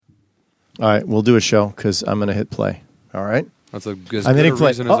All right, we'll do a show because I'm going to hit play. All right? That's as good a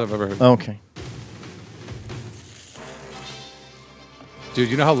reason as I've ever heard. Okay. Dude,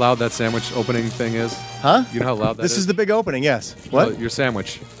 you know how loud that sandwich opening thing is? Huh? You know how loud that is? This is the big opening, yes. What? Oh, your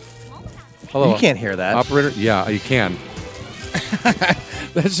sandwich. Hello. You can't hear that. Operator? Yeah, you can.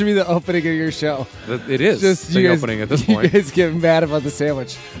 That should be the opening of your show. It is the opening at this point. You guys get mad about the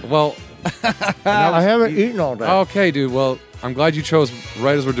sandwich. Well, I haven't eaten all day. Okay, dude. Well, I'm glad you chose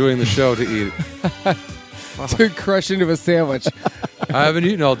right as we're doing the show to eat. To crush into a sandwich. I haven't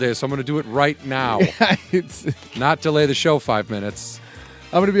eaten all day, so I'm going to do it right now. It's, Not delay the show 5 minutes.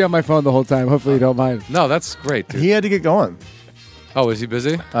 I'm going to be on my phone the whole time. Hopefully you don't mind. No, that's great, dude. He had to get going. Oh, is he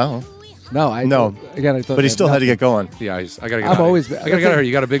busy? Oh. No, I No. Again, I thought But he still had to get going. Yeah, I got to get I'm out of always- here. I got to get out of here.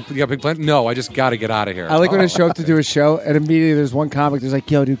 You got a big plan? No, I just got to get out of here. I like when I show up to do a show and immediately there's one comic that's like,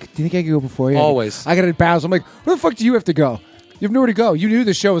 yo, dude, do you think I can go before you? Always. I got to bounce. I'm like, where the fuck do you have to go? You have nowhere to go. You knew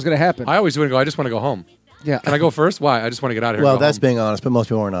the show was going to happen. I always want to go. I just want to go home. Yeah. Can I go first? Why? I just want to get out of here. Well, and go that's home. being honest, but most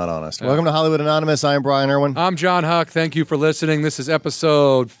people are not honest. Welcome to Hollywood Anonymous. I am Brian Irwin. I'm John Huck. Thank you for listening. This is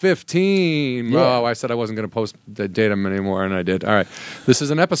episode 15. Yeah. Oh, I said I wasn't going to post the datum anymore, and I did. All right. This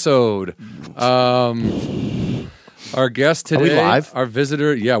is an episode. Our guest today. Are we live? Our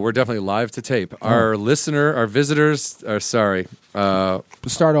visitor. Yeah, we're definitely live to tape. Our listener, our visitors are sorry.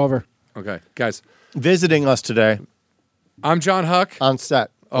 Start over. Okay, guys. Visiting us today I'm John Huck. on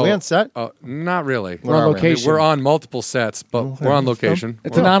set. Are we on set? Oh, not really. We're on are we? location. We're on multiple sets, but we're on location.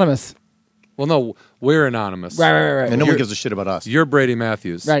 It's anonymous. Well, no, we're anonymous. Right. And no You're- one gives a shit about us. You're Brady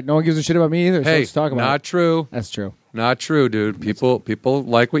Matthews. Right. No one gives a shit about me either, so Hey, let's talk about not it. true. That's true. Not true, dude. People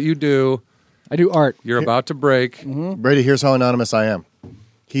like what you do. I do art. You're about to break. Mm-hmm. Brady, here's how anonymous I am.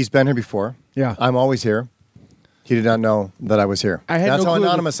 He's been here before. Yeah. I'm always here. He did not know that I was here. I had That's no how clue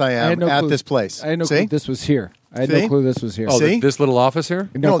anonymous that- I I had am no at clue- this place. I had no See? clue this was here. I had See? no clue this was here. Oh, See? this little office here?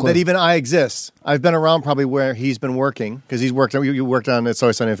 No, clue. that even I exist. I've been around probably where he's been working because he's worked. You worked on It's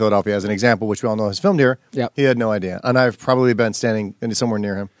Always Sunny in Philadelphia as an example, which we all know is filmed here. Yep. He had no idea, and I've probably been standing somewhere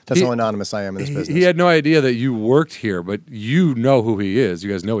near him. That's He- how anonymous I am in this business. He had no idea that you worked here, but you know who he is.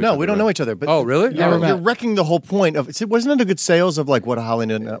 You guys know each other. No, we don't right? know each other. But Oh, really? Never met. You're wrecking the whole point of. Wasn't it a good sales of like what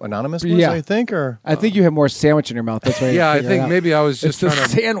Hollywood Anonymous was? Yeah. I think, or I think you have more sandwich in your mouth. That's why. Yeah, I think maybe I was it's just the trying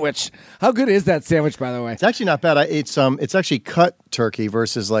to. sandwich. How good is that sandwich, by the way? it's actually not bad. It's actually cut turkey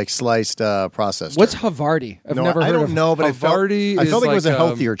versus like sliced processed. What's turkey. Havarti? I've No, never I heard don't of. know, but Havarti I felt is like it was a like,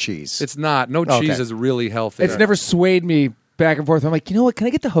 healthier cheese. It's not. No Okay. cheese is really healthy. It's never swayed me back and forth. I'm like, you know what? Can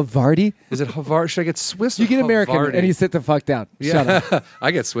I get the Havarti? Is it Havarti? Should I get Swiss? You or get American, Havarti? and you sit the fuck down. Shut up. Yeah, I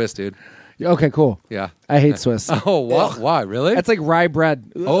get Swiss, dude. Okay, cool. Yeah. I hate Swiss. Oh, what? Why? Really? That's like rye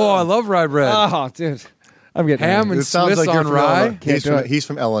bread. Oh, I love rye bread. Oh, dude. I'm getting Ham angry. and It sounds Swiss like you're on from rye. Illinois. Can't do it. He's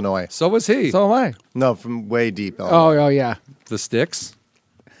from Illinois. So was he. So am I. No, from way deep Illinois. Oh, yeah. The sticks.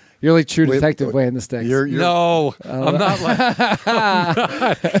 You're like True Wait, Detective way in the sticks. You're No, I'm not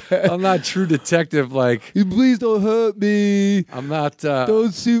like. I'm not True Detective. Like Please don't hurt me. I'm not.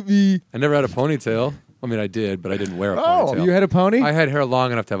 Don't shoot me. I never had a ponytail. I mean, I did, but I didn't wear a Oh, ponytail. You had a pony? I had hair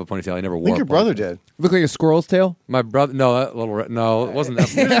long enough to have a ponytail. I never I wore. think a your brother ponytail. did. Look like a squirrel's tail? My brother. No, that little. No, it wasn't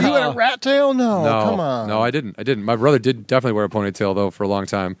that. You had a rat tail? No, No, come on. No, I didn't. I didn't. My brother did definitely wear a ponytail though for a long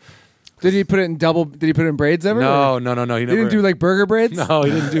time. Did he put it in Did he put it in braids ever? No, or- no. He He never didn't do like burger braids? No, he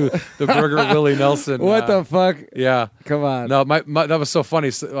didn't do the burger Willie Nelson. What the fuck? Yeah. Come on. No, my that was so funny.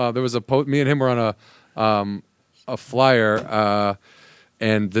 There was me and him were on a flyer,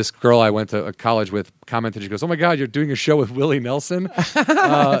 and this girl I went to college with commented. She goes, "Oh my God, you're doing a show with Willie Nelson?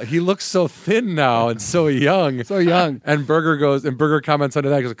 He looks so thin now and so young, So young. And Burger comments under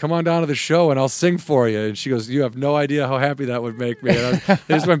that. He goes, "Come on down to the show and I'll sing for you." And she goes, "You have no idea how happy that would make me." And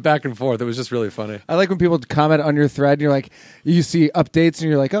they just went back and forth. It was just really funny. I like when people comment on your thread and you're like, you see updates and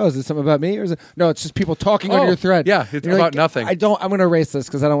you're like, oh, is this something about me? Or is it? No, it's just people talking on Oh, your thread. yeah, it's You're about like, nothing. I'm going to erase this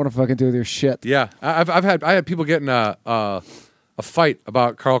because I don't want to fucking do with your shit. Yeah, I had people getting a fight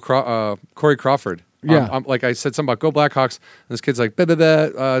about Corey Crawford. Yeah. Like I said something about go Blackhawks, and this kid's like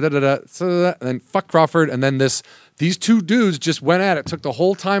and then fuck Crawford, and then these two dudes just went at it, took the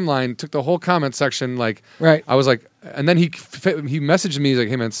whole timeline, took the whole comment section. Like, Right. I was like, and then he messaged me, he's like,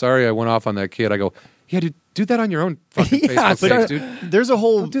 "Hey man, sorry I went off on that kid." I go, "Yeah, dude, do that on your own fucking Yeah, Facebook page, dude." There's a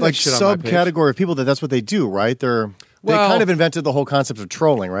whole Don't do that like shit on my page. subcategory of people that's what they do, right? They're They Well- kind of invented the whole concept of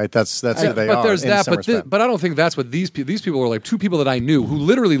trolling, right? That's who they but are. there's in that. some But respect. but I don't think that's what these people were like. Two people that I knew who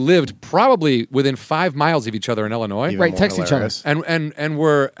literally lived probably within 5 miles of each other in Illinois. Even Right, more text each other. hilarious.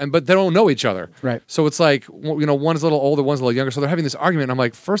 But they don't know each other. Right. So it's like, one's a little older, one's a little younger. So they're having this argument. And I'm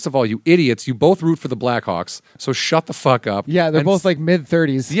like, first of all, you idiots, you both root for the Blackhawks. So shut the fuck up. Yeah, they're And both like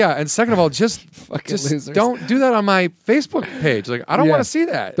mid-30s. Yeah, and second of all, just losers. don't do that on my Facebook page. Like, I don't Yeah. want to see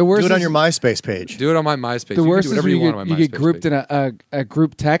that. The worst Do it on is- your MySpace page. Do it on my MySpace. The You worst can do is whatever when you want on my you get MySpace grouped page. in a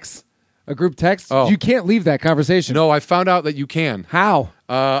group text. A group text. Oh. You can't leave that conversation. No, I found out that you can. How?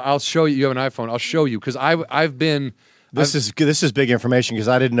 I'll show you. You have an iPhone. I'll show you because I've been. This is big information because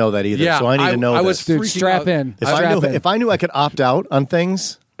I didn't know that either. Yeah, so I need to know I this. was Dude, freaking strap out. in. If I knew I could opt out on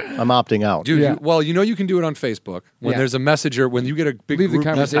things, I'm opting out. Dude, Yeah. you can do it on Facebook when Yeah. there's a messenger when you get a big Leave the group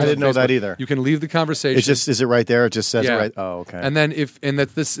message. conversation. on I didn't know that Facebook, either. You can leave the conversation. It's just, is it right there? It just says it Yeah. right. Oh, okay. And then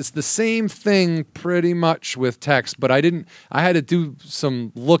it's the same thing pretty much with text, but I had to do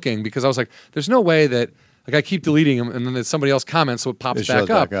some looking because I was like, there's no way that like I keep deleting them and then there's somebody else comments so it pops It shows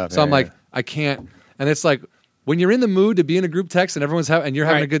back up. back up. So Yeah, I'm like, yeah. I can't. And it's like when you're in the mood to be in a group text and and you're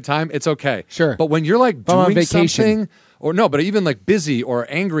having Right. a good time, it's okay. Sure. But when you're like I'm on doing vacation. something or no, but even like busy or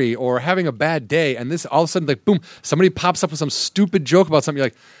angry or having a bad day and this all of a sudden like boom, somebody pops up with some stupid joke about something, you're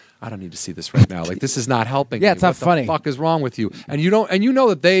like, I don't need to see this right now. Like this is not helping. Yeah, me. it's not What funny. The fuck is wrong with you? And you know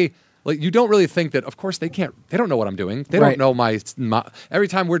that they like you don't really think that. Of course, they don't know what I'm doing. They Right. don't know my. Every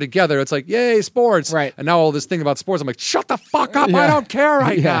time we're together, it's like yay sports. Right. And now all this thing about sports, I'm like, shut the fuck up. I Yeah. don't care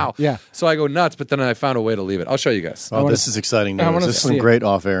right Yeah, now. yeah. So I go nuts, but then I found a way to leave it. I'll show you guys. oh, wanna- this is exciting I news. wanna This is see some it. great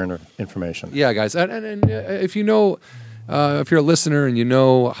off-air information. Yeah, guys. And if you know, if you're a listener and you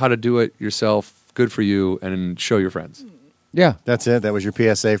know how to do it yourself, good for you, and show your friends. Yeah. That's it. That was your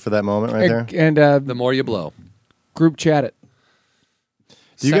PSA for that moment right there. And The more you blow. group chat it.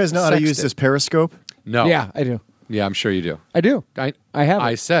 Do you guys know how to Sext use it. this Periscope? No. Yeah, I do. Yeah, I'm sure you do. I do. I have it.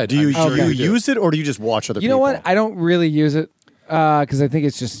 I said. Do you I'm sure do you do. use it or do you just watch other You people? know what? I don't really use it because I think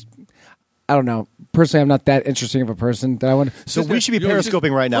it's just. I don't know. Personally, I'm not that interesting of a person that I want. So we should be You know, just-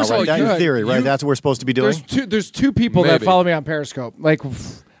 periscoping right now, first of all, right? That you- in theory, right? you- That's what we're supposed to be doing. There's two people that Maybe. follow me on Periscope. Like,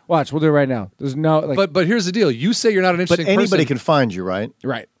 watch, we'll do it right now. There's no like. But here's the deal. You say you're not an But interesting anybody person. can find you, right?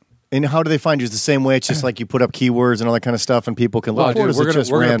 right. And how do they find you? It's the same way. It's just like you put up keywords and all that kind of stuff, and people can look Oh, for it. dude, Or is we're it gonna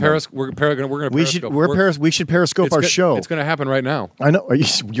just we're gonna random? We should periscope. we should periscope It's our go- show. It's going to happen right now, I know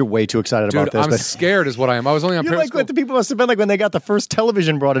you're way too excited dude. about this. I'm but scared, is what I am. I was only on you're like Periscope. what the people must have been like when they got the first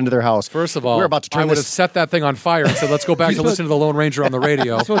television brought into their house. First of all, we're about to I turn would have this. set that thing on fire and said, "Let's go back to listen to the Lone Ranger on the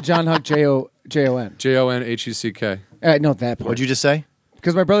radio." That's what John Huck John. JONHUCK. No, that part. What'd you just say?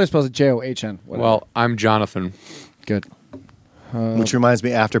 Because my brother spells it JOHN. Whatever. Well, I'm Jonathan. good. Which reminds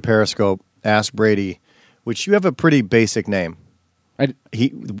me, after Periscope, ask Brady, which you have a pretty basic name.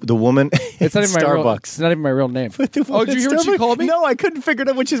 The woman. It's not even my real. Starbucks. It's not even my real name. The Oh, did you hear what she Starbucks? called me? No, I couldn't figure it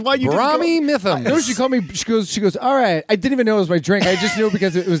out, which is why you Brahmi didn't go. Mitham. You know what she called me? She goes, all right. I didn't even know it was my drink. I just knew it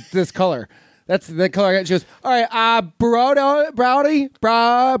because it was this color. That's the color I got. She goes, all right, browdy, You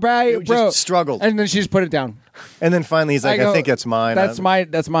bro. just struggled. And then she just put it down. And then finally he's like, I go, think that's mine. That's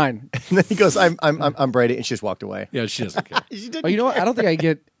mine. And then he goes, I'm Brady, and she just walked away. Yeah, she doesn't care. She didn't Oh, you know what? care. I don't think I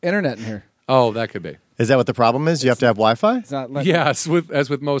get internet in here. Oh, that could be. Is that what the problem is? You have to have Wi-Fi? It's not like Yes, as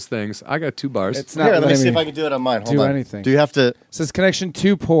with most things, I got 2 bars. It's not Here, let me letting see if I can do it on mine. Hold do on. anything. Do you have to, It says connection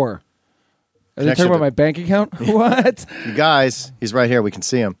too poor. Are they Connection talking about to- my bank account? What? you guys? He's right here. We can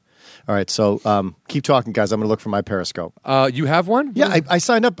see him. All right, so keep talking, guys. I'm going to look for my Periscope. You have one? Yeah, I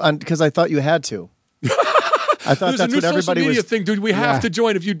signed up because I thought you had to. I thought There's that's a new what social everybody media was. thing, dude. We have Yeah. to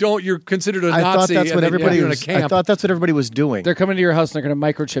join. If you don't, you're considered a I thought Nazi. that's and what then everybody you're in a was. camp. I thought that's what everybody was doing. They're coming to your house and they're going to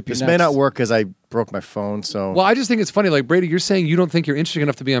microchip you This next. may not work because I broke my phone. So Well, I just think it's funny. Like, Brady, you're saying you don't think you're interesting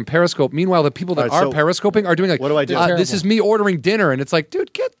enough to be on Periscope. Meanwhile, the people that All right, are so Periscoping are doing like, what do I do? This Terrible. is me ordering dinner. And it's like,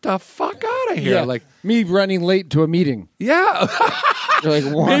 dude, get the fuck out of here. Yeah. Like, Me running late to a meeting. yeah. You're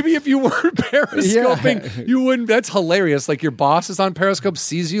like, what? Maybe if you weren't Periscoping, you wouldn't. That's hilarious. Like, your boss is on Periscope,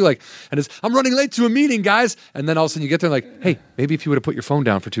 sees you, like, and it's, I'm running late to a meeting, guys. And then all of a sudden you get there, like, hey, maybe if you would have put your phone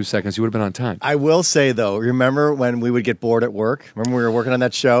down for 2 seconds, you would have been on time. I will say though, remember when we would get bored at work? Remember we were working on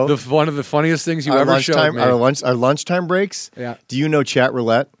that show? One of the funniest things you our ever showed lunchtime, me. our lunchtime breaks. Yeah. Do you know chat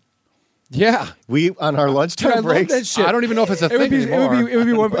roulette? Yeah. We on our Dude, I lunchtime love breaks. that shit. I don't even know if it's a It would thing be. anymore. It would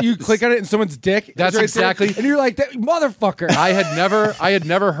be one. You click on it and someone's dick. That's is right there, exactly- And you're like, that motherfucker. I had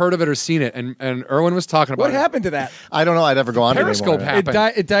never heard of it or seen it, and Erwin was talking about What it. happened to that? I don't know. I'd ever go on Periscope it anymore.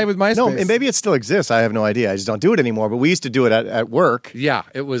 happened. It died with MySpace. No, and maybe it still exists. I have no idea. I just don't do it anymore. But we used to do it at work. Yeah,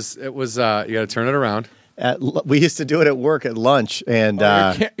 it was. You got to turn it around. We used to do it at work at lunch, and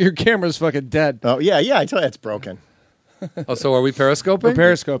Your camera's fucking dead. oh yeah, I tell you, it's broken. Oh, so are we periscoping? We're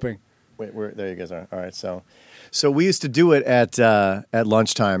periscoping. Wait, there you guys are. All right, so we used to do it at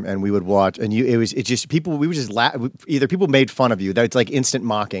lunchtime, and we would watch, and people. We would just laugh. Either people made fun of you. That's like instant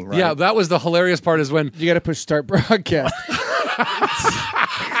mocking, right? Yeah, that was the hilarious part. Is when you got to push start broadcast.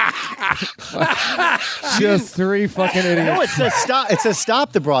 Just three fucking idiots. No, it says stop. It says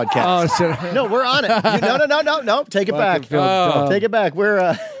stop the broadcast. Oh shit! No, we're on it. No. Take it back. Take it back.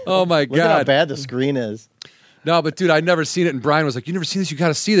 We're. Oh my Look at god! how bad the screen is. No, but dude, I'd never seen it. And Brian was like, "You never seen this? You got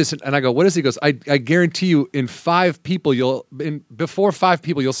to see this." And I go, "What is it?" He goes, "I guarantee you, before 5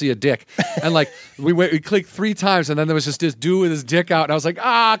 people, you'll see a dick." And like we clicked 3 times, and then there was just this dude with his dick out, and I was like,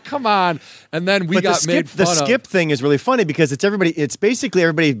 come on!" And then we got made fun of. The skip thing is really funny because it's basically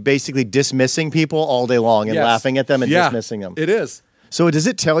everybody dismissing people all day long and laughing at them and dismissing them. It is. So does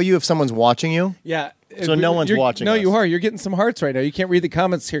it tell you if someone's watching you? Yeah. So no one's watching. No, us. you are. You're getting some hearts right now. You can't read the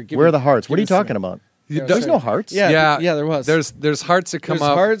comments here. Where are the hearts? What are you talking about? There's no hearts. Yeah, there was. There's hearts that come up.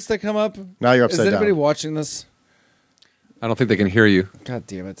 There's hearts that come up. Now you're upside down. Is anybody watching this? I don't think they can hear you. God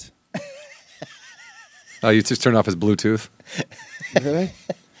damn it. Oh, you just turned off his Bluetooth. Really?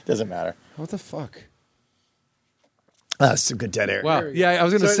 Doesn't matter. What the fuck? That's some good dead air. Wow. Yeah, I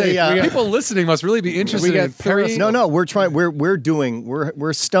was going to say, people listening must really be interested in Periscope. No, we're trying.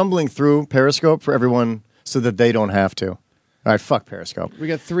 We're stumbling through Periscope for everyone so that they don't have to. All right, fuck Periscope. We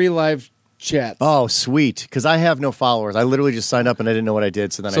got 3 live chats. Oh, sweet. Because I have no followers. I literally just signed up and I didn't know what I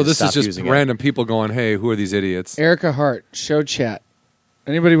did, so then I this stopped is just using random people going, "Hey, who are these idiots?" Erica Hart, show chat.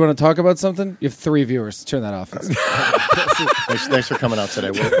 Anybody want to talk about something? You have 3 viewers. Turn that off. Thanks for coming out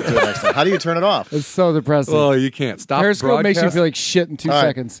today. We'll do it next time. How do you turn it off? It's so depressing. Oh, you can't stop. Periscope makes you feel like shit in 2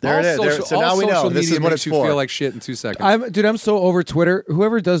 seconds. There it is. So now we know. This is what it's you for. Feel like shit in 2 seconds. I'm so over Twitter.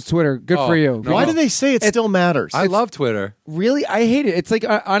 Whoever does Twitter, good for you. No. Why do they say it still matters? I love Twitter. Really? I hate it. It's like,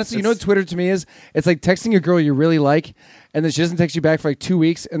 honestly, you know what Twitter to me is? It's like texting a girl you really like, and then she doesn't text you back for like 2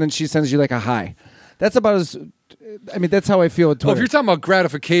 weeks, and then she sends you like a hi. That's about as... I mean, that's how I feel with Twitter. Well, if you're talking about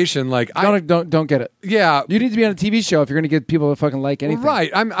gratification, like don't get it. Yeah, you need to be on a TV show if you're going to get people to fucking like anything. Right.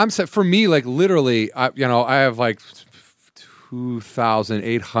 I'm set for me. Like literally, I have like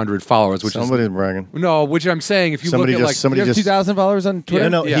 2,800 followers, which somebody's bragging. No, which I'm saying if you look at like you have 2,000 followers on Twitter.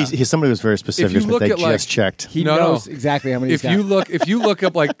 No, somebody was very specific. They just checked. He knows exactly how many. If you look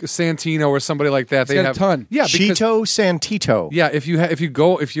up like Santino or somebody like that, they have a ton. Yeah, Cheeto Santito. Yeah, if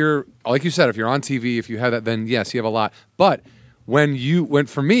you're like you said, if you're on TV, if you have that, then yes, you have a lot. But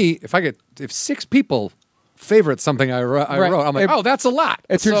for me, if 6 people favorite something I wrote, I'm like, that's a lot.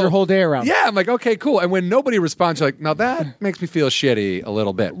 It turns your whole day around. Yeah, I'm like, okay, cool. And when nobody responds, you're like, now that makes me feel shitty a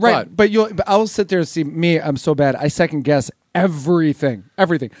little bit. Right. But I'll sit there and see me. I'm so bad. I second guess everything.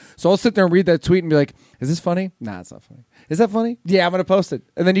 So I'll sit there and read that tweet and be like, is this funny? Nah, it's not funny. Is that funny? Yeah, I'm going to post it.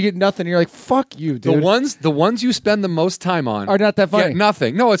 And then you get nothing. And you're like, fuck you, dude. The ones you spend the most time on are not that funny. Get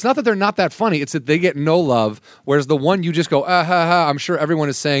nothing. No, it's not that they're not that funny. It's that they get no love. Whereas the one you just go, I'm sure everyone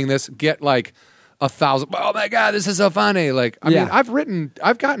is saying this, get like 1,000. Oh my god, this is so funny! Like, I mean,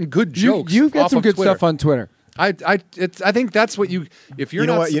 I've gotten good jokes. You've got some good Twitter. stuff on Twitter. I think that's what you. If you're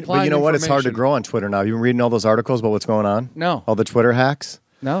not supplying but you know what? It's hard to information- grow on Twitter now. You've been reading all those articles about what's going on. No. All the Twitter hacks.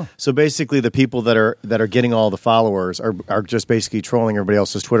 No. So basically, the people that are getting all the followers are just basically trolling everybody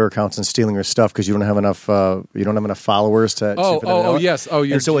else's Twitter accounts and stealing their stuff because you don't have enough followers to. Yes. Oh,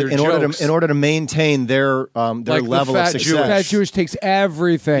 and so in order to maintain their like level of success, Fat Jewish takes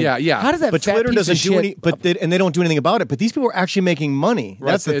everything. Yeah. How does that? But fat Twitter piece doesn't of do shit- any. But they don't do anything about it. But these people are actually making money.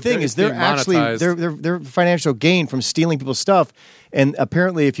 Right. That's the thing. It's They're being actually monetized. their financial gain from stealing people's stuff. And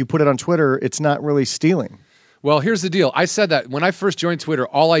apparently, if you put it on Twitter, it's not really stealing. Well, here's the deal. I said that when I first joined Twitter,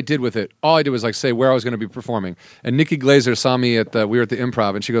 all I did was like say where I was going to be performing. And Nikki Glazer saw me we were at the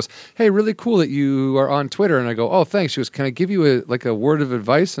Improv, and she goes, "Hey, really cool that you are on Twitter." And I go, "Oh, thanks." She goes, "Can I give you a word of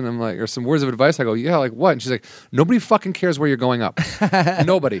advice?" And I'm like, or some words of advice. I go, "Yeah, like what?" And she's like, "Nobody fucking cares where you're going up.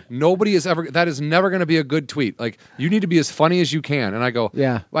 Nobody is ever. That is never going to be a good tweet. Like you need to be as funny as you can." And I go,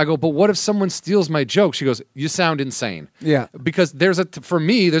 "Yeah." I go, "But what if someone steals my joke?" She goes, "You sound insane." Yeah, because there's a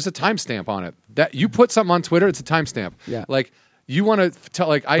timestamp on it. That you put something on Twitter, it's a timestamp. Yeah. Like you want to tell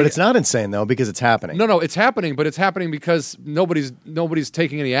but it's not insane though because it's happening. No, it's happening, but it's happening because nobody's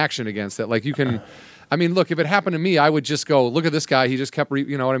taking any action against it. Like you can I mean, look, if it happened to me, I would just go, look at this guy. He just kept,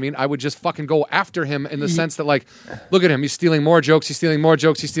 you know what I mean? I would just fucking go after him in the sense that, like, look at him. He's stealing more jokes. He's stealing more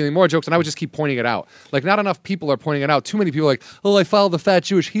jokes. He's stealing more jokes. And I would just keep pointing it out. Like, not enough people are pointing it out. Too many people are like, oh, I follow the Fat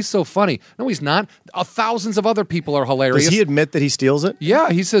Jewish. He's so funny. No, he's not. Thousands of other people are hilarious. Does he admit that he steals it?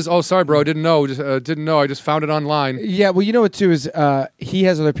 Yeah, he says, oh, sorry, bro. Didn't know. Didn't know. I just found it online. Yeah, well, you know what, too, is he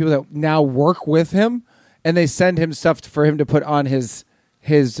has other people that now work with him, and they send him stuff for him to put on his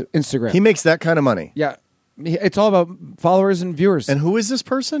Instagram. He makes that kind of money. Yeah. It's all about followers and viewers. And who is this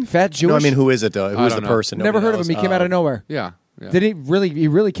person? Fat Jewish. No, I mean, who is it though? Who's the don't know. person? Never Nobody heard of him. knows. He came out of nowhere. Yeah. Yeah. Did he really? He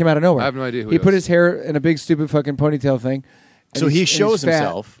really came out of nowhere. I have no idea who he he put is. his hair in a big stupid fucking ponytail thing. And So he he's shows fat.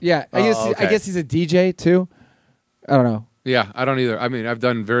 himself? Yeah, I guess. Oh, I okay. guess he's a DJ too. I don't know. Yeah, I don't either. I mean, I've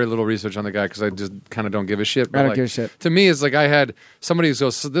done very little research on the guy because I just kind of don't give a shit. But I don't like, give a shit. To me, it's like I had somebody who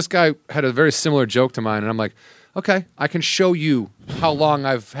goes, so this guy had a very similar joke to mine, and I'm like, okay, I can show you how long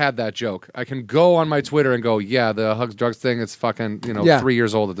I've had that joke. I can go on my Twitter and go, yeah, the hugs drugs thing, it's fucking, Yeah. 3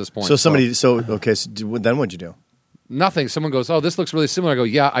 years old at this point. So somebody. So okay. So then what'd you do? Nothing. Someone goes, oh, this looks really similar. I go,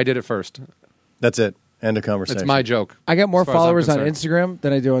 yeah, I did it first. That's it. End of conversation. It's my joke. I got more as far as I'm followers on concerned. Instagram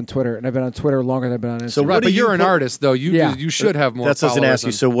than I do on Twitter, and I've been on Twitter longer than I've been on Instagram. So Right, what do but you you're an put- artist, though. You Yeah. you should have more That's what I was going to ask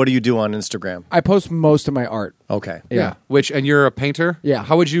you. followers So what do you do on Instagram? I post most of my art. Okay. Yeah. and you're a painter? Yeah.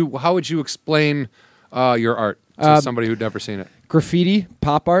 How would you explain your art to somebody who'd never seen it? Graffiti,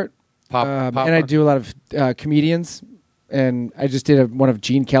 pop art, Pop and I art. do a lot of comedians. And I just did one of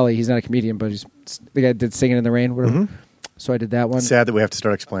Gene Kelly. He's not a comedian, but he's the guy that did Singing in the Rain. Whatever. So I did that one. Sad that we have to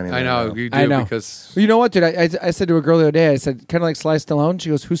start explaining. I that know now. you do I know. because Well, you know what, dude? I said to a girl the other day, I said, kind of like Sly Stallone. She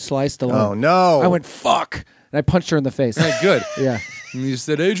goes, who's Sly Stallone? Oh no! I went, fuck. And I punched her in the face. good. Yeah. And you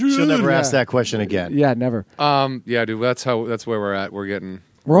said Adrian. She'll never Yeah. ask that question again. Yeah, never. Yeah, dude. That's where we're at. We're getting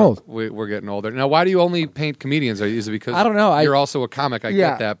We're old. We're getting older. Now, why do you only paint comedians? Is it because I don't know. You're also a comic. I Yeah.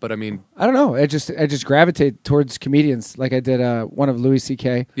 get that, but I mean, I don't know. I just gravitate towards comedians. Like I did one of Louis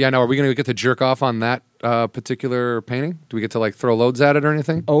C.K. yeah. Now, are we going to get to jerk off on that particular painting? Do we get to like throw loads at it or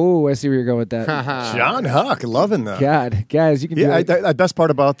anything? Oh, I see where you're going with that. John Huck, loving that. God, guys, you can do Yeah, it. the best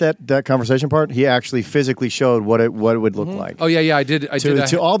part about that conversation part, he actually physically showed what it would look like. Oh yeah. I did.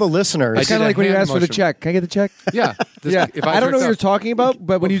 To all the listeners, I It's kind did of a like when you hand ask for the motion. check. Can I get the check? Yeah. Yeah. If I don't know what jerked you're off- talking about,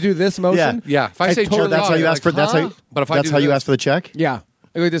 but when you do this motion, Yeah. If I say totally- jerk that's off, how you you're ask for. like, That's huh? how. But if I that's do how you this- ask for the check. yeah.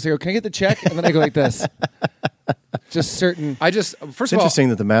 I go like this. I go, can I get the check? And then I go like this. Just certain. I just first It's of all, interesting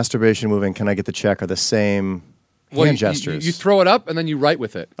that the masturbation move and "Can I get the check" are the same well, hand you- gestures. You throw it up and then you write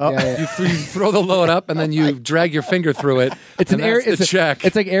with it. Oh. Yeah, yeah. You throw the load up and then you drag your finger through it. It's and an air. that's the check.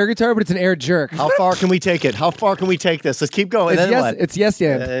 It's like air guitar, but it's an air jerk. How far can we take it? How far can we take this? Let's keep going. It's Then yes. what? It's yes,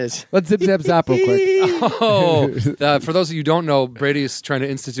 yeah. It is. Let's zip zap zap real quick. Oh, for those of you who don't know, Brady's trying to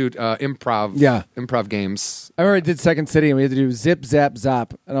institute improv games. I remember I did Second City and we had to do zip zap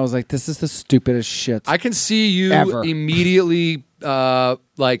zap, and I was like, "This is the stupidest shit." I can see you Ever. immediately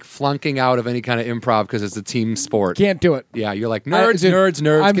like flunking out of any kind of improv because it's a team sport. can't do it. Yeah, you're like I- nerds, dude,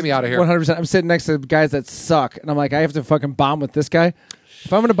 nerds. I'm Get me out of here. 100%. I'm sitting next to guys that suck, and I'm like, I have to fucking bomb with this guy.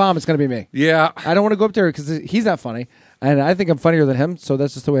 If I'm gonna bomb, it's gonna be me. Yeah. I don't want to go up there because he's not funny, and I think I'm funnier than him. So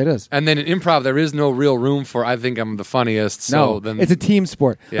that's just the way it is. And then in improv, there is no real room for I think I'm the funniest. So No, then it's a team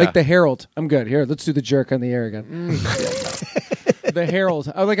sport. Yeah. Like the Herald. I'm good. Here, let's do the jerk on the air again. The Herald.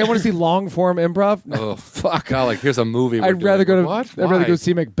 I want to see long form improv. No, Oh, fuck. God, like here's a movie. we're I'd rather doing. go to. What? I'd rather Why? go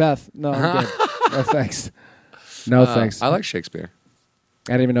see Macbeth. No, I'm good. No thanks. No thanks. I like Shakespeare.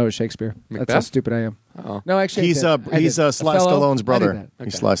 I didn't even know it was Shakespeare. That's how Macbeth? stupid I am. Oh. No, actually, He's I did. I did. Sly Othello, Stallone's I did brother. that.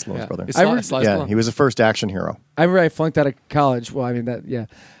 He's Okay. Sly Stallone's Yeah. brother. It's I Sly, re- Sly Yeah, Stallone. he was the first action hero. I remember I flunked out of college. Well, I mean that, yeah,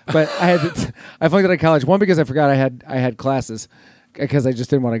 but I had I flunked out of college. One because I forgot I had classes because I just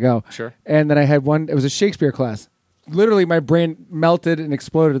didn't want to go. Sure. And then I had one. It was a Shakespeare class. Literally, my brain melted and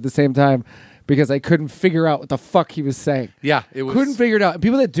exploded at the same time because I couldn't figure out what the fuck he was saying. Yeah, it was. Couldn't figure it out. And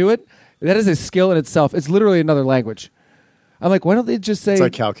people that do it, that is a skill in itself. It's literally another language. I'm like, why don't they just say? It's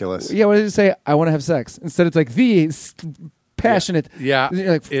like calculus. Yeah, why don't they just say I want to have sex instead? It's like the passionate. Yeah, And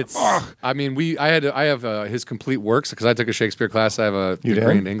you're like, it's. "Ugh." I mean, I have his complete works because I took a Shakespeare class. I have a You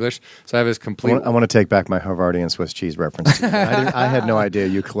degree did? in English, so I have his complete. I want to take back my Havartian Swiss cheese reference. I had no idea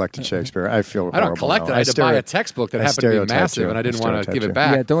you collected Shakespeare. I feel I don't horrible collect now. it. I had to buy a stereo- textbook that I happened to be stereotyped massive, you. and I didn't I want to stereotyped give it you.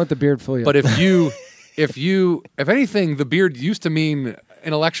 back. Yeah, don't let the beard fool you. But if anything, the beard used to mean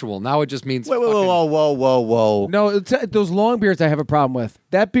intellectual. Now it just means. Whoa, fucking- whoa. no, those long beards I have a problem with.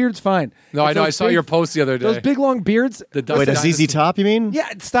 That beard's fine. No, I It's know. I those saw big- your post the other day. Those big long beards. The Dust Wait, a Dynasty. ZZ Top, you mean? Yeah,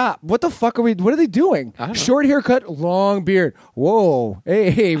 stop. What the fuck are we? What are they doing? I don't know. Short haircut, long beard. Whoa,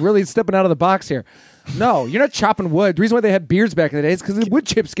 hey, really stepping out of the box here. No, you're not chopping wood. The reason why they had beards back in the day is because the wood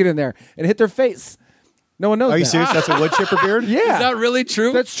chips get in there and hit their face. No one knows. Are you that. serious? That's a wood chipper beard? Yeah, Is that really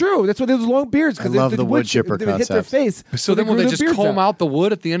true? that's true. That's why those long beards. Because I love the wood chipper they would hit their concept. face. so then will grew they the just beards comb out the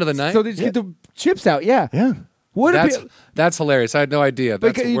wood at the end of the night? So they just get the chips out. Yeah. Yeah. What? That's hilarious. I had no idea.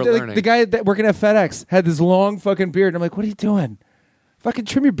 That's what we're learning. The guy that working at FedEx had this long fucking beard. And I'm like, what are you doing? Fucking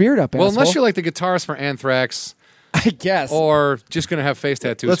trim your beard up, well, asshole. unless you're like the guitarist for Anthrax, I guess. or just going to have face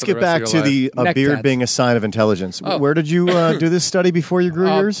tattoos. Let's for get the rest back of to your life. the Neck beard tats. being a sign of intelligence. Oh. Where did you do this study before you grew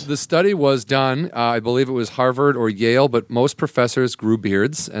yours? The study was done, I believe it was Harvard or Yale, but most professors grew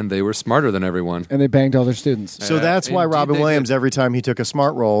beards and they were smarter than everyone. And they banged all their students. So that's why Indeed Robin they Williams, did. every time he took a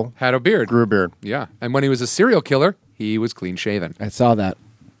smart role, Had a beard. grew a beard. Yeah. And when he was a serial killer, he was clean shaven. I saw that.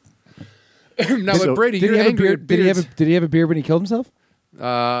 Now, So- but Brady, Did you're he have a angry beard? at Did beards. he have a beard when he killed himself?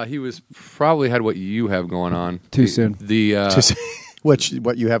 He was probably had what you have going on. Too soon. The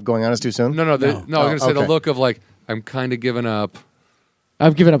What you have going on is too soon? no, I was going to say the okay. look of like I'm kind of giving up.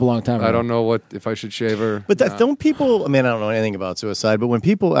 I've given up a long time ago. I don't know what if I should shave or. But that, not. don't people? I mean, I don't know anything about suicide, but when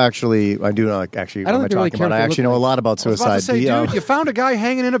people actually, I do know. Actually, I don't what am I think they really talking care about? what I they actually look know a like. lot about I was about suicide. to say, The, dude, you found a guy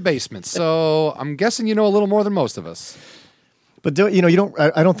hanging in a basement, so I'm guessing you know a little more than most of us. but you don't.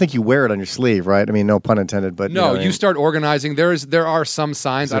 I don't think you wear it on your sleeve, right? I mean, no pun intended. But No, you, know, you start organizing. There are some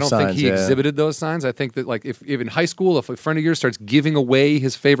signs. I There's don't think signs, he yeah. exhibited those signs. I think that like if in high school, if a friend of yours starts giving away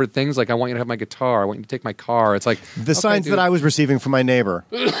his favorite things, like I want you to have my guitar, I want you to take my car. It's like the signs that I was receiving from my neighbor.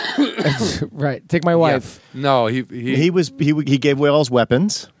 Right. Take my wife. No, he He gave away all his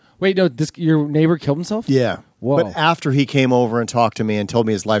weapons. Wait, no. Your neighbor killed himself? Yeah. Whoa. But after he came over and talked to me and told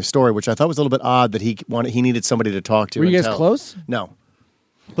me his life story, which I thought was a little bit odd that he needed somebody to talk to. Were you and guys tell. close? No.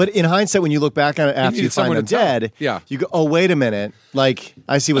 But in hindsight, when you look back on it after you needed find someone him to tell. dead, Yeah. you go, "Oh, wait a minute! Like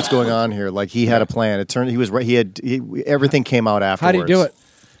I see what's going on here. Like he had a plan. It turned he was right. Everything came out afterwards. How'd he do it?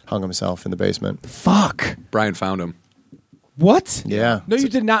 Hung himself in the basement. Fuck. Brian found him. What? Yeah. No, you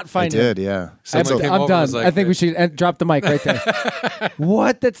did not I find did. it. Yeah. Someone came I'm over and done. was like, I think we should drop the mic right there.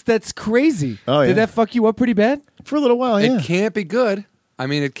 What? That's crazy. Oh, yeah. Did that fuck you up pretty bad? For a little while. Yeah. It can't be good. I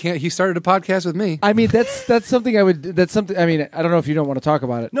mean, it can't. He started a podcast with me. I mean, that's something I would. That's something. I mean, I don't know if you don't want to talk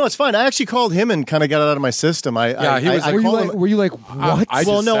about it. No, it's fine. I actually called him and kind of got it out of my system. He was- I Were you called like? him. Were you like what? I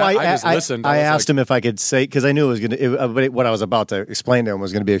Well, just no, sat- I I just listened. I I was asked like- him if I could say because I knew it was going to. What I was about to explain to him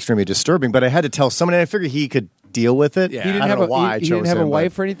was going to be extremely disturbing. But I had to tell somebody. And I figured he could deal with it. Yeah. He didn't I don't have know a, why I he chose didn't have a him, but-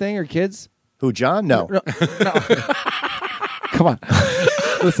 wife or anything or kids. Who, John? No. Come on,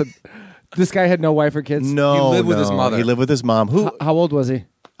 listen. This guy had no wife or kids. No, He lived with his no. mother. He lived with his mom. Who? How old was he?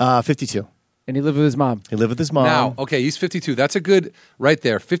 52. And he lived with his mom. He lived with his mom. Now, okay, he's 52. That's a good right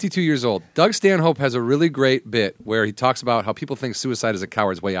there. 52 years old. Doug Stanhope has a really great bit where he talks about how people think suicide is a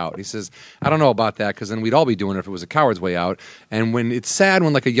coward's way out. He says, "I don't know about that because then we'd all be doing it if it was a coward's way out." And when it's sad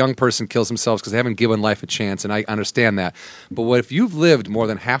when like a young person kills themselves because they haven't given life a chance, and I understand that. But what if you've lived more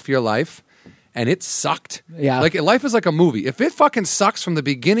than half your life? And it sucked. Yeah. Like life is like a movie. If it fucking sucks from the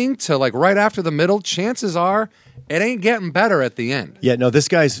beginning to like right after the middle, chances are it ain't getting better at the end. Yeah, no, this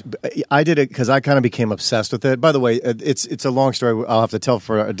guy's. I did it because I kind of became obsessed with it. By the way, it's a long story. I'll have to tell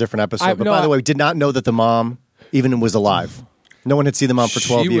for a different episode. But by the way, did not know that the mom even was alive. No one had seen the mom for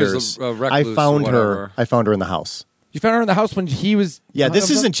 12 She was years. a recluse I or found her. whatever. I found her in the house. You found her in the house when he was. Yeah, this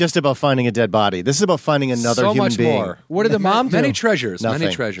isn't just about finding a dead body. This is about finding another so human much being. more. What did the mom do? Many treasures. Nothing.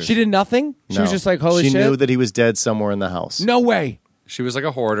 Many treasures. She did nothing. She was No. just like, holy she shit. knew that he was dead somewhere in the house. No way. She was like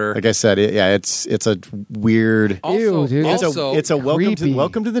a hoarder. Like I said, it's a weird. Also, Ew, dude. also, It's a creepy.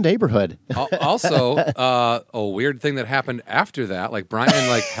 welcome to the neighborhood. also, a weird thing that happened after that. Like Brian,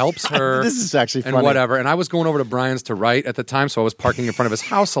 like helps her. This is actually and funny. whatever. And I was going over to Brian's to write at the time, so I was parking in front of his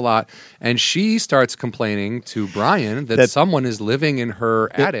house a lot. And she starts complaining to Brian that someone is living in her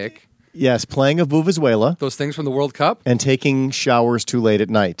attic. Yes, playing a Vuvuzuela Those things from the World Cup. and taking showers too late at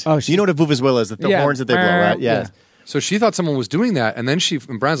night. Oh, you know what a Vuvuzuela is? The Yeah. horns that they blow, right? Yeah. Yeah. So she thought someone was doing that, and then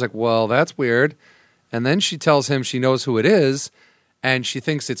and Brian's like, "Well, that's weird." And then she tells him she knows who it is, and she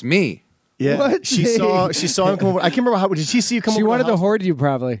thinks it's me. Yeah. What? She saw him come over. I can't remember how did she see you come She over? wanted the to house? hoard you,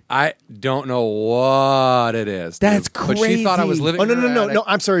 probably. I don't know what it is. That's dude. But she thought I was crazy. living. Oh no in no her no attic. no!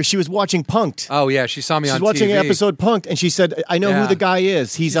 I'm sorry. She was watching Punked. Oh yeah, she saw me She's on watching TV. an episode Punked, and she said, "I know Yeah. who the guy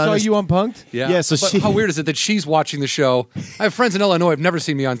is. He's She on." saw his- you on Punked? Yeah. Yeah, so But she- how weird is it that she's watching the show? I have friends in Illinois who've never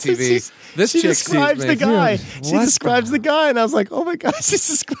seen me on TV. This she chick describes sees me. the guy. Dude, She what describes the guy, and I was like, "Oh my god, she's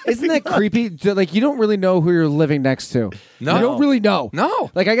describing." Isn't that the guy. creepy? Like, you don't really know who you're living next to. No. You don't really know. No.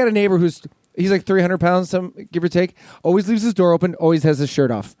 Like, I got a neighbor he's like 300 pounds, give or take. Always leaves his door open, always has his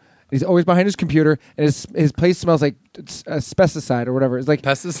shirt off. He's always behind his computer, and his place smells like pesticide or whatever. It's like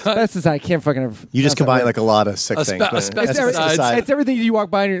Pesticide? Pesticide. I can't fucking have. You just combine like a lot of sick A things. but- pesticide. It's everything you walk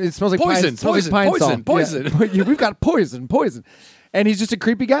by and it smells like Poison, pine, it smells like poison, pine poison, salt. Yeah. We've got poison. And he's just a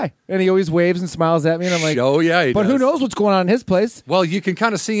creepy guy, and he always waves and smiles at me, and I'm like, oh yeah, he but does. who knows what's going on in his place? Well, you can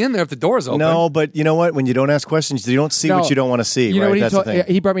kind of see in there if the door's open. No, but you know what? When you don't ask questions, you don't see what you don't want to see. You know right? what That's the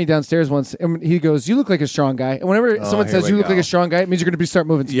thing. he brought me downstairs once, and he goes, "You look like a strong guy." And whenever someone here says we you look go. like a strong guy, it means you're going to start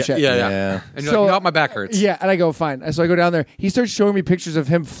moving some shit. Yeah. And you're like, no, my back hurts. Yeah, and I go, fine. So I go down there. He starts showing me pictures of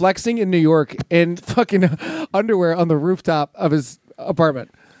him flexing in New York in fucking underwear on the rooftop of his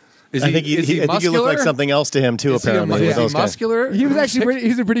apartment. Is I think is he I think you look like muscular? something else to him too. Is he a- Apparently, is with he those guys. muscular? He was actually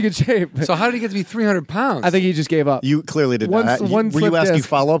he's in pretty good shape. So how did he get to be 300 pounds? I think he just gave up. You clearly did One- not. one Were you slip asking disc.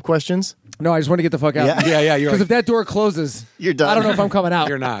 follow-up questions? No, I just want to get the fuck out. Yeah. Yeah, you're Because like, if that door closes, You're done. I don't know if I'm coming out.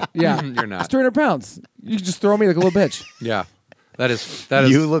 You're not. Yeah, You're not. It's 300 pounds. You can just throw me like a little bitch. Yeah. That is.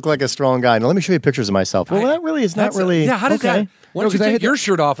 You look like a strong guy. Now let me show you pictures of myself. Well, that really is not That's really. Yeah, how did okay. that? Why No, don't you 'cause I take had your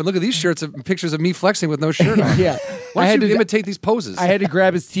shirt off and look at these shirts of pictures of me flexing with no shirt on? Yeah, Why I had don't you to imitate these poses? I had to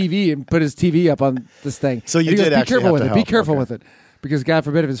grab his TV and put his TV up on this thing. So you And he did goes, be actually careful have with to it. Be help. careful Okay. with it, because God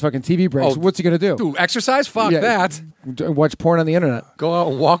forbid if his fucking TV breaks, what's he gonna do? Do exercise? Fuck Yeah. that. Watch porn on the internet. Go out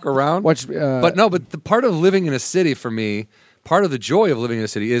and walk around. Watch. But the part of living in a city for me, part of the joy of living in a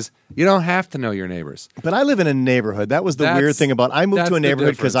city is you don't have to know your neighbors. But I live in a neighborhood. That was the That's- weird thing about. I moved that's to a the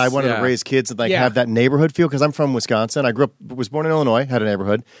neighborhood because I difference. wanted Yeah. to raise kids and Yeah. have that neighborhood feel. Because I'm from Wisconsin. I was born in Illinois, had a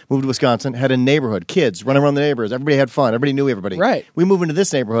neighborhood. Moved to Wisconsin, had a neighborhood. Kids running around the neighbors. Everybody had fun. Everybody knew everybody. Right. We move into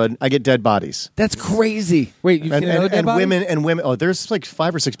this neighborhood. I get dead bodies. That's crazy. Wait, you've And, seen another dead and body? women. Oh, there's like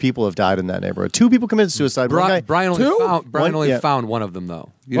 5 or 6 people have died in that neighborhood. 2 people committed suicide. One guy, Brian only Two? found one of them though.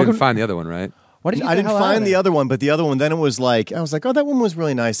 You Welcome- didn't find the other one, right? Why did you I get the didn't hell out of find the there? other one, but the other one, then it was like, I was like, oh, that one was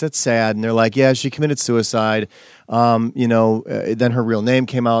really nice. That's sad. And they're like, yeah, she committed suicide. Then her real name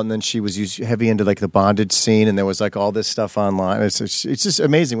came out, and then she was heavy into like the bondage scene, and there was like all this stuff online. It's just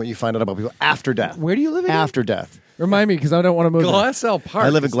amazing what you find out about people after death. Where do you live again? After death. Remind me, because I don't want to move. there. Glassell Park. I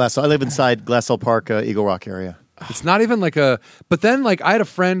live in Glassell. I live inside Glassell Park, Eagle Rock area. It's not even like a. But then, like, I had a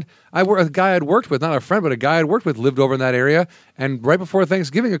friend. A guy I'd worked with, not a friend, but a guy I'd worked with, lived over in that area. And right before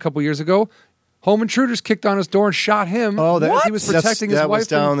Thanksgiving, a couple years ago, home intruders kicked on his door and shot him. Oh, because he was protecting his that wife. was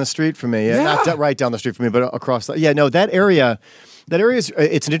down the street from me. Yeah, Yeah. not right down the street from me, but across. Yeah, no, that area. That area is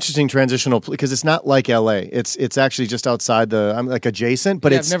it's an interesting transitional because it's not like LA. It's actually just outside I'm like adjacent,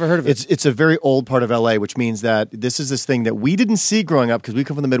 but Yeah, it's I've never heard of it. It's a very old part of LA, which means that this is this thing that we didn't see growing up because we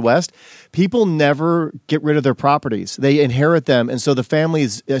come from the Midwest. People never get rid of their properties; they inherit them, and so the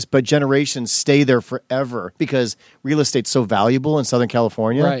families, but generations, stay there forever because real estate's so valuable in Southern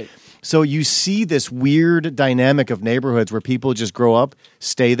California. Right. So you see this weird dynamic of neighborhoods where people just grow up,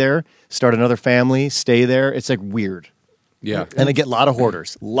 stay there, start another family, stay there. It's like weird. Yeah. And they get a lot of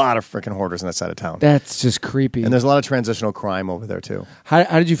hoarders, a lot of freaking hoarders on that side of town. That's just creepy. And there's a lot of transitional crime over there too. How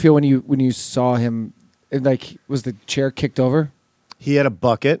did you feel when you saw him? Like, was the chair kicked over? He had a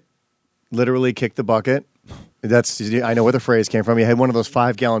bucket, literally kicked the bucket. I know where the phrase came from. He had one of those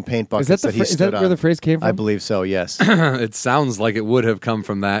 5-gallon paint buckets that he stood is that on. where the phrase came from? I believe so. Yes. It sounds like it would have come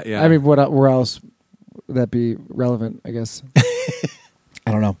from that. Yeah. I mean, where else would that be relevant? I guess.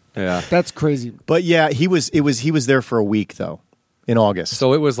 I don't know. yeah. That's crazy. But yeah, he was there for a week though, in August.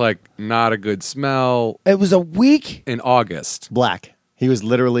 So it was like not a good smell It was a week. in August, Black. He was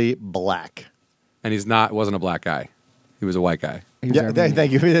literally black. and wasn't a black guy. He was a white guy. He was Yeah, Armenian.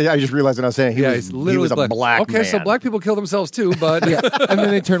 thank you. I just realized what I was saying. He He's literally he was a black Okay, man. so black people kill themselves too, but Yeah, and then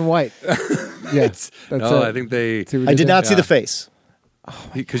they turn white. Yeah, that's no, it. I think they See what I did not see Yeah. the face.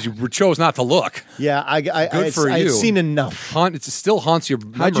 because you chose not to look. Yeah, I for I'd you. seen enough. It still haunts your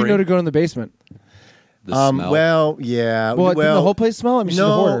memory. How'd you know to go in the basement? The smell. Well, yeah. Well, didn't the whole place smell? I mean, she's a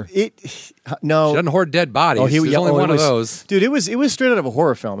no, hoarder. no. She doesn't hoard dead bodies. There's only it one of was- those. Dude, it was straight out of a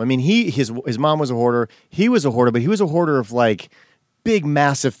horror film. I mean, his mom was a hoarder. He was a hoarder, but he was a hoarder of like big,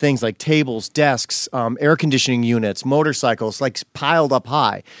 massive things like tables, desks, air conditioning units, motorcycles, like piled up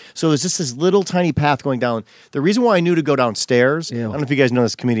high. So it was just this little tiny path going down. The reason why I knew to go downstairs, Ew. I don't know if you guys know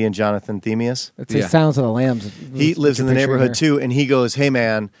this comedian Jonathan Themius. It's like Yeah. Silence of the Lambs. He lives in the Picture neighborhood here. too, and he goes, "Hey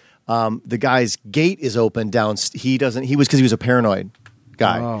man, the guy's gate is open down. Because he was a paranoid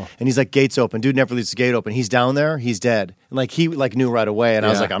guy, Oh. and he's like, gate's open. Dude never leaves the gate open. He's down there. He's dead. And like he like knew right away. And I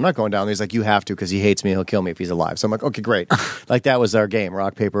was Yeah. like, I'm not going down there. He's like, you have to because he hates me. He'll kill me if he's alive. So I'm like, okay, great. Like that was our game.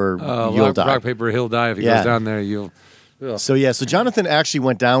 Rock paper, you'll die. Rock, paper, he'll die. If he Yeah. goes down there, you'll. Ugh. So yeah, so Jonathan actually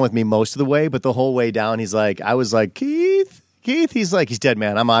went down with me most of the way, but the whole way down, I was like, Keith. He's like, he's dead,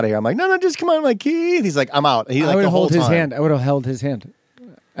 man. I'm out of here. I'm like, no, just come on. I'm like, Keith. He's like, I'm out. He I like would the have whole held his time. hand. I would have held his hand.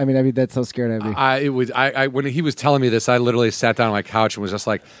 I mean, that's how scared I'd be. When he was telling me this, I literally sat down on my couch and was just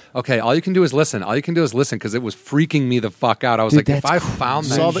like, okay, all you can do is listen. All you can do is listen because it was freaking me the fuck out. I was Dude, like, if that's I found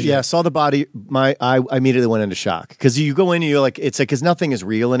that, Saw the body. I immediately went into shock because you go in and you're like, it's like because nothing is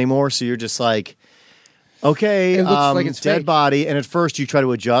real anymore. So you're just like, okay, It looks like it's dead fake. body. And at first you try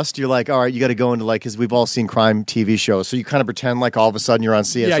to adjust. You're like, all right, you got to go into like, because we've all seen crime TV shows. So you kind of pretend like all of a sudden you're on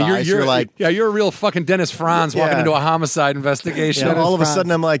CSI. Yeah, So you're like, you're a real fucking Dennis Franz walking Yeah. into a homicide investigation. yeah, all of a Franz.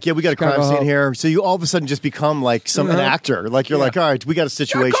 sudden I'm like, yeah, we got a crime Chicago scene Hope. here. So you all of a sudden just become like an actor. Like you're like, all right, we got a Yeah,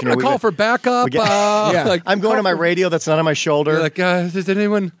 situation come here. to We call got- for backup. we get- Yeah. Like, I'm going to my radio that's not on my shoulder. you're like, did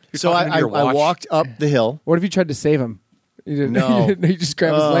anyone? You're so talking to I your watch. walked up the hill. What if you tried to save him? You didn't. No. You just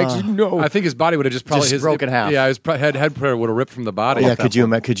grabbed his legs. No. I think his body would have just probably Just broke in half. Yeah, his head would have ripped from the body. Yeah, at that could you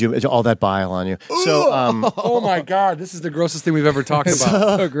point. imagine all that bile on you? So Oh my god, this is the grossest thing we've ever talked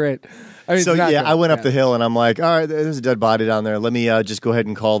about. so great. I mean, So it's not yeah, good. I went up the hill and I'm like, all right, there's a dead body down there. Let me just go ahead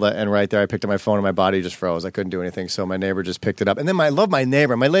and call that. And right there, I picked up my phone and my body just froze. I couldn't do anything. So my neighbor just picked it up. And then I love my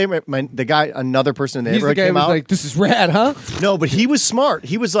neighbor. The guy, another person in the He's the neighborhood guy who came was out. like, "This is rad, huh?" No, but he was smart.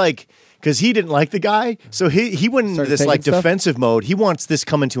 He was like, because he didn't like the guy, so he went into Started this taking like stuff? defensive mode. He wants this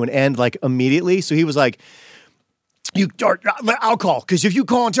coming to an end like immediately. So he was like, I'll call, because if you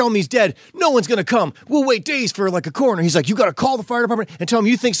call and tell him he's dead, no one's going to come. We'll wait days for like a coroner. He's like, you got to call the fire department and tell them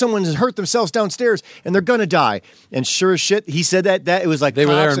you think someone has hurt themselves downstairs and they're going to die. And sure as shit, he said that it was like They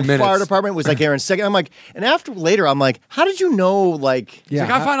were there cops in and minutes. fire department was like there in a second. I'm like, and later, I'm like, how did you know like Yeah.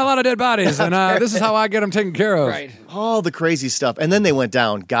 Like, I find a lot of dead bodies, and this is how I get them taken care of. Right. all the crazy stuff? And then they went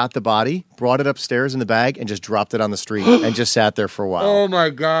down, got the body, brought it upstairs in the bag, and just dropped it on the street and just sat there for a while. Oh my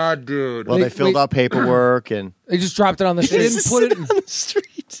god, dude. Well, they filled out paperwork and They just dropped it on the They street. didn't put it on the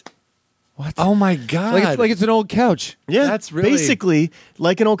street. What? Oh my god. Like it's an old couch. Yeah, That's really- basically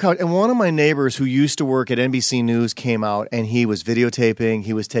like an old couch. And one of my neighbors who used to work at NBC News came out and he was videotaping.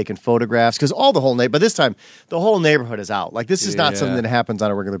 He was taking photographs because all the whole neighborhood. By this time, the whole neighborhood is out. Like this is not Yeah. something that happens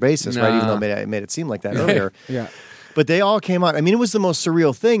on a regular basis, right? Even Nah. though it made it seem like that earlier. Yeah. But they all came out. I mean, it was the most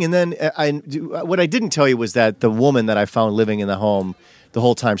surreal thing. And then what I didn't tell you was that the woman that I found living in the home, the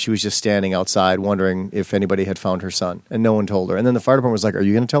whole time she was just standing outside wondering if anybody had found her son. And no one told her. And then the fire department was like, are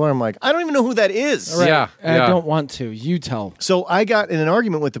you going to tell her? I'm like, I don't even know who that is. Right. Yeah, I yeah. don't want to. You tell. So I got in an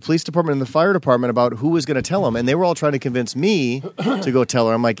argument with the police department and the fire department about who was going to tell them. And they were all trying to convince me to go tell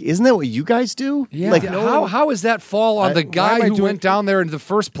her. I'm like, isn't that what you guys do? Yeah. Like, how is that fall on the why guy am I who doing- went down there in the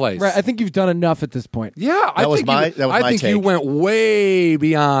first place? Right. I think you've done enough at this point. Yeah, I That was think my- you, that was I my think you take. went way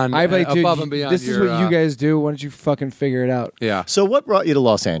beyond, I like, dude, above and beyond. this is your, what you guys do. Why don't you fucking figure it out? Yeah. So what brought you to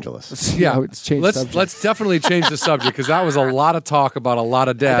Los Angeles? Yeah, It's changed let's subject. let's definitely change the subject because that was a lot of talk about a lot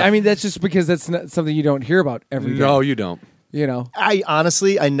of death. I mean, that's just because that's not something you don't hear about every day. no, you don't. You know. I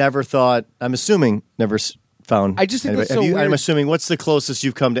honestly, I never thought, I'm assuming, never found. I just think anybody. that's so Have you- I'm weird. assuming, what's the closest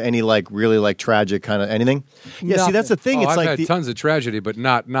you've come to any like really like tragic kind of anything? Yeah, see, Nothing. that's the thing. Oh, It's I've like, had tons of tragedy, but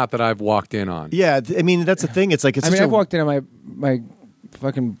not that I've walked in on. yeah, I mean, that's the thing. It's like, it's I mean, such I've walked in on my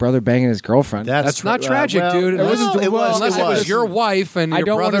fucking brother banging his girlfriend. That's not tra- tragic, well, dude. It was. Unless- It was. Unless it was your wife and I your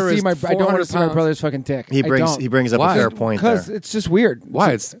don't want brother to see is my. I don't want 400 to see my pounds. brother's fucking dick. He brings up Why? a fair point there. because it's just weird.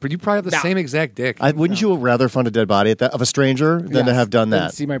 Why? You probably have the same exact dick. Wouldn't you rather find a dead body of a stranger than to Yes. have done Than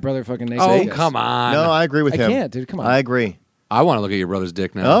that? See my brother fucking naked. oh, Yes. come on. No, I agree with I him. can't, dude. Come on. I agree. I want to look at your brother's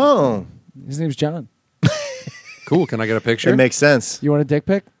dick now. Oh, His name's John. Cool. Can I get a picture? it makes sense. You want a dick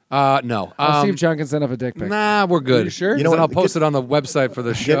pic? No. I'll see if John can send up a dick pic. Nah, we're good. You sure? You know Then what? I'll post it on the website for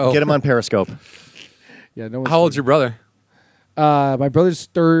the show. Get him on Periscope. Yeah. No. One's How old's your brother? My brother's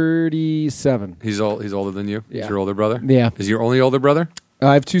 37. He's older than you. Yeah. He's your older brother. Yeah. Is your only older brother?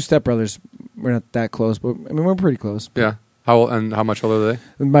 I have two stepbrothers. We're not that close, but I mean we're pretty close. Yeah. How old and how much older are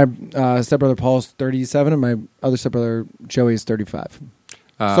they? My stepbrother Paul's 37, and my other stepbrother Joey is 35.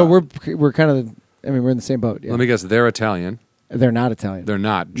 So we're kind of. I mean, we're in the same boat. Yeah. Let me guess. They're Italian. They're not Italian. They're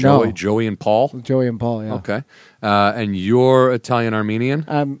not. No. Joey and Paul. Joey and Paul. Yeah. Okay. And you're Italian Armenian.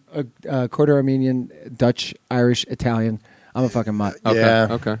 I'm a quarter Armenian, Dutch, Irish, Italian. I'm a fucking mutt. Okay. Yeah.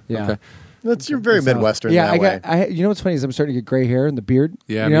 Okay. Yeah. Okay. You're very So- Midwestern. Yeah, that way. you know what's funny is I'm starting to get gray hair in the beard.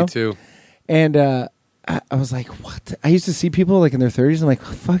 Yeah. you know? Me too. And I was like, what? I used to see people like in their 30s. I'm like,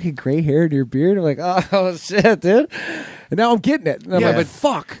 fucking gray hair in your beard. I'm like, oh shit, dude. And now I'm getting it. And I'm Yeah, like, but-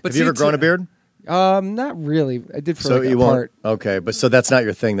 fuck. But Have you ever grown a beard? Not really. I did for So like you a won't. part. Okay, but so that's not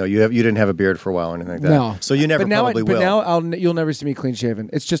your thing though. You didn't have a beard for a while or anything like that. No. So you never but now, probably will. But now you'll never see me clean shaven.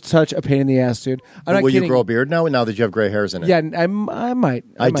 It's just such a pain in the ass, dude. I'm not will kidding. you grow a beard now? Now that you have gray hairs in it. Yeah, I might. I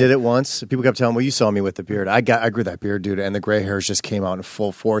might. did it once. People kept telling me, "Well, you saw me with the beard." I grew that beard, dude, and the gray hairs just came out in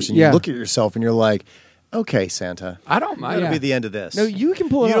full force. And Yeah. you look at yourself and you're like, "Okay, Santa, I don't mind. that'll Yeah. be the end of this." No, you can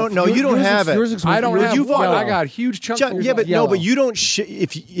pull it You off. don't. No, you don't Yours have looks- it. yours looks I don't yours have looks one. yellow. I got huge chunks. John, of yeah, but yellow. no, but you don't.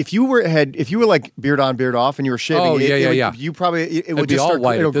 If you were like beard on, beard off, and you were shaving, Oh, it, yeah, it yeah, would- yeah. You probably it It'd would be just all start.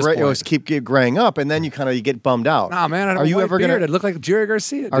 white at It'll this gray, it'll point. keep graying up, and then you kind of you get bummed out. Nah, man. I don't Are you white ever beard. gonna? I'd look like Jerry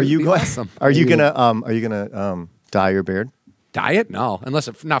Garcia. Are Dude. you It'd be going? Awesome. Are you gonna dye your beard? Dye it? No, unless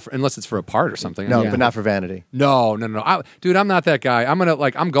it's for a part or something. No, Yeah. but not for vanity. No. Dude, I'm not that guy. I'm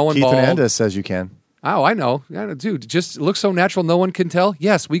going Keith bald. Hernandez says you can. Oh, I know. Yeah, dude, just looks so natural. No one can tell.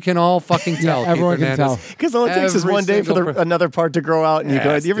 Yes, we can all fucking tell. everyone Keith can Hernandez. tell. Because all it takes is Every one day for single another part to grow out, and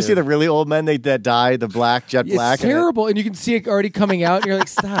Yes, you ever dude. see the really old men that dye the jet black? It's terrible, and you can see it already coming out, and you're like,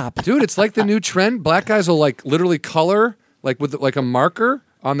 stop. Dude, it's like the new trend. Black guys will like literally color like with like a marker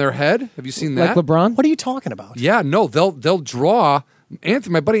on their head. Have you seen that? Like LeBron? What are you talking about? Yeah, no, they'll draw.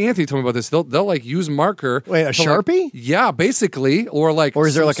 Anthony, my buddy Anthony told me about this. They'll like use marker. Wait, a to, like- Sharpie? yeah, basically, or Or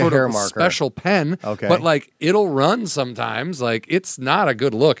is there some like a sort hair of marker? special pen? Okay. but like it'll run sometimes. Like it's not a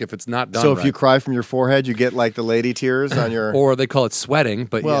good look if it's not done. So if right. you cry from your forehead, you get like the lady tears on your. or they call it sweating.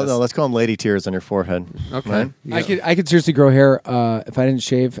 But well, yes. no, let's call them lady tears on your forehead. Okay. Right? Yeah. I could seriously grow hair if I didn't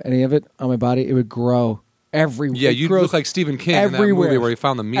shave any of it on my body. It would grow everywhere. Yeah, It you grows look like Stephen King in that everywhere. movie where he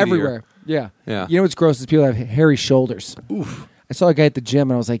found the meteor. Everywhere. Yeah. Yeah. You know what's gross is people that have hairy shoulders. Oof. I saw a guy at the gym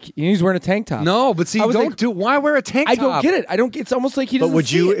and I was like, he's wearing a tank top. No, but see, I was don't like, do. Why wear a tank I top? don't get it. I don't. It's almost like he But doesn't. would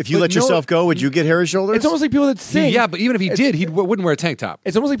you, see it. if you But let no, yourself go, would you get hairy shoulders? It's almost like people that sing. Yeah, but even if he did, he wouldn't wear a tank top.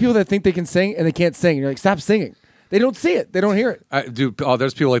 It's almost like people that think they can sing and they can't sing. And you're like, stop singing. They don't see it. They don't hear it, Dude,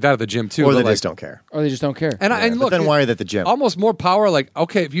 there's people like that at the gym too. or they They're just like- don't care. or they just don't care. And, Yeah, and but look, then why are they at the gym? Almost more power. Like,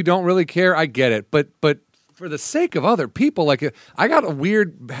 okay, if you don't really care, I get it. But for the sake of other people, like I got a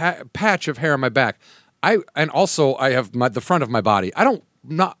weird patch of hair on my back. I have the front of my body. I don't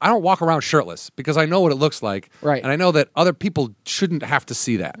walk around shirtless because I know what it looks like. Right. And I know that other people shouldn't have to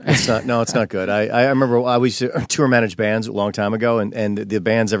see that. It's not. No, it's not good. I remember I used to tour manage bands a long time ago, and the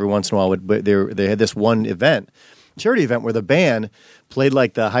bands every once in a while they had this one charity event where the band played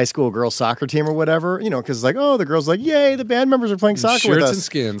like the high school girls soccer team or whatever, because like, oh, the girls like, yay, the band members are playing soccer with Shirts us, and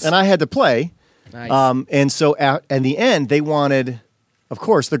skins. and I had to play. Nice. And so in the end, they wanted, of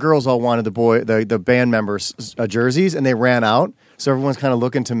course, the girls all wanted the band members' jerseys, and they ran out. So everyone's kind of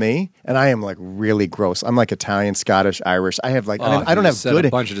looking to me, and I am like really gross. I'm like Italian, Scottish, Irish. I have like I don't you have said a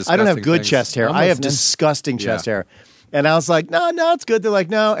good. bunch of I don't have disgusting good things. chest hair. I'm I have listening. disgusting chest Yeah. hair. And I was like, no, it's good. They're like,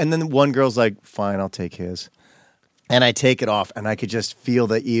 no. And then one girl's like, fine, I'll take his. And I take it off, and I could just feel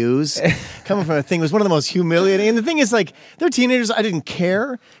the ooze coming from the thing. It was one of the most humiliating. And the thing is, like, they're teenagers. I didn't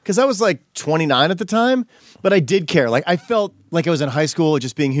care because I was like 29 at the time, but I did care. Like, I felt like I was in high school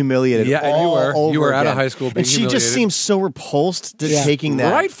just being humiliated. Yeah, and you all were. over You were out of again. high school being and she just humiliated. seems so repulsed to Yeah. taking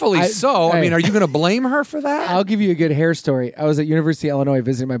that. Rightfully so. I hey. mean, are you going to blame her for that? I'll give you a good hair story. I was at University of Illinois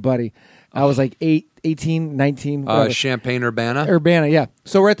visiting my buddy. I was like 18, 19. whatever. Champagne Urbana. Urbana, yeah.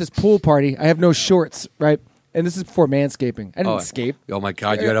 So we're at this pool party. I have no shorts, right? And this is before manscaping. I didn't escape. Oh my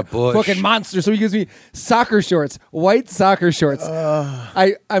God, you had a bush. Fucking monster. So he gives me soccer shorts, white soccer shorts.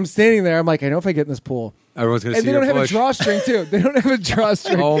 I'm standing there. I'm like, I know if I get in this pool. Everyone's going to And see they your don't have bush. a drawstring, too. They don't have a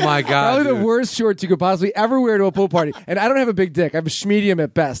drawstring. Oh, my God, Probably the dude. worst shorts you could possibly ever wear to a pool party. And I don't have a big dick. I'm medium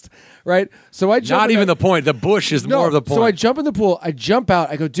at best, right? So I jump Not in even the point. The bush is No, more of the point. So I jump in the pool. I jump out.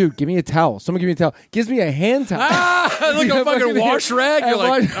 I go, dude, give me a towel. Someone give me a towel. Gives me a hand towel. Like a fucking wash rag. You're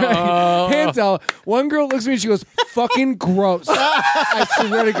like, hand towel. One girl looks at me and she goes, fucking gross. I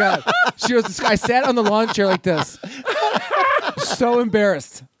swear to God. She goes, I sat on the lawn chair like this. So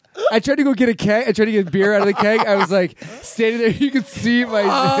embarrassed. I tried to go get a keg. I tried to get beer out of the keg. I was like standing there. You could see my.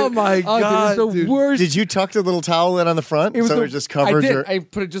 Oh, my God, Dude, it was the dude. worst. Did you tuck the little towel in on the front It was so the, it just covers I did. your? I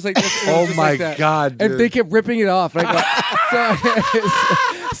put it just like this. and it Oh was just my like that. God, And dude. they kept ripping it off. And I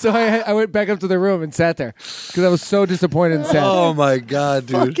went back up to the room and sat there because I was so disappointed and sad. oh my God,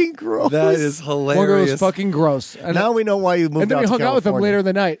 dude. Fucking gross. That is hilarious. One girl was fucking gross. And, Now we know why you moved and then out we to hung out with him California. later in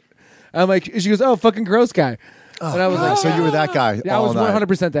the night. I'm like, she goes, "Oh, fucking gross guy," and I was like, So you were that guy. "Yeah, I all was night.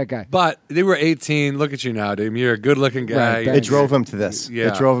 100% that guy." But they were 18. Look at you now, dude. You're a good-looking guy. Right, It thanks. drove him to this. Yeah.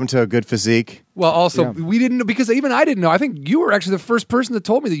 It drove him to a good physique. Well, also, Yeah. we didn't know because even I didn't know. I think you were actually the first person that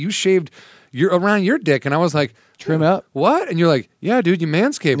told me that you shaved around your dick, and I was like, Trim up. What? And you're like, yeah, dude, you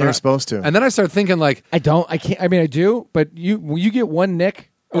manscape. You're supposed to. And then I started thinking like, I don't. I can't. I mean, I do, but you get one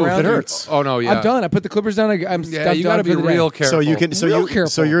nick ooh, around it you- hurts. Oh no, yeah. I'm done. I put the clippers down. I'm Yeah, you got to be real careful. So you can. So Real you. careful.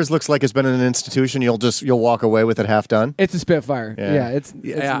 So yours looks like it's been in an institution. You'll walk away with it half done. It's a Spitfire. Yeah. Yeah, it's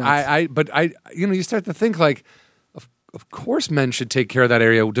Yeah, nuts. but you start to think like, of course, men should take care of that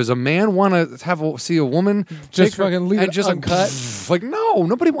area. Does a man want to see a woman Just take her- fucking leave and it just uncut? Like, no,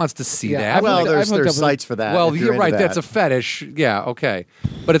 nobody wants to see Yeah, that. I've Well, hooked up there's with- sites for that. Well, if you're into right. that. That's a fetish. Yeah, okay,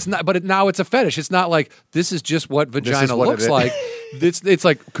 but it's not. But now it's a fetish. It's not like this is just what vagina what it looks is. like. It's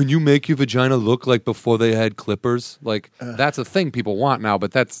like, can you make your vagina look like before they had clippers? Like that's a thing people want now.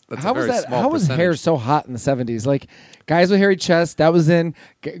 But that's How a very was that? small How was percentage. hair so hot in the 70s? Like guys with hairy chests, that was in.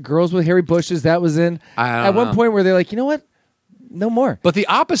 Girls with hairy bushes, that was in. I don't At one know. point, where they're like, you know what? No more. But the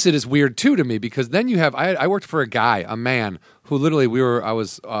opposite is weird too to me because then you have I worked for a man who literally I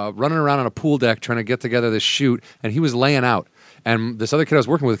was running around on a pool deck trying to get together this shoot, and he was laying out. And this other kid I was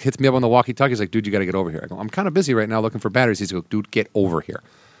working with hits me up on the walkie-talkie. He's like, dude, you got to get over here. I go, I'm kind of busy right now looking for batteries. He's like, dude, get over here.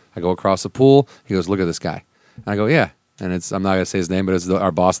 I go across the pool. He goes, look at this guy. And I go, yeah. And I'm not going to say his name, but it's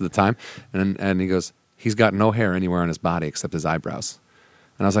our boss at the time. And he goes, he's got no hair anywhere on his body except his eyebrows.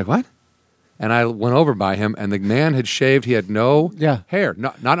 And I was like, what? And I went over by him, and the man had shaved. He had no hair,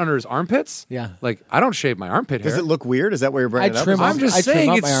 not under his armpits. Yeah. Like, I don't shave my armpit hair. Does it look weird? Is that where you're bringing it up? I'm just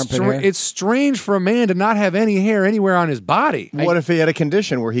saying it's strange for a man to not have any hair anywhere on his body. What if he had a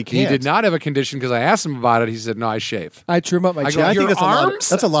condition where he can't? He did not have a condition because I asked him about it. He said, no, I shave. I trim up my chest. I think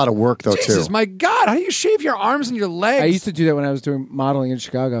that's a lot of work, though, Jesus, too. my God. How do you shave your arms and your legs? I used to do that when I was doing modeling in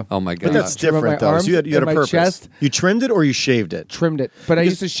Chicago. Oh, my God. But that's different, though. So you had a purpose. Chest, you trimmed it or you shaved it? Trimmed it. But I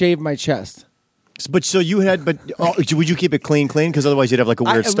used to shave my chest. But so you had, would you keep it clean? Because otherwise you'd have like a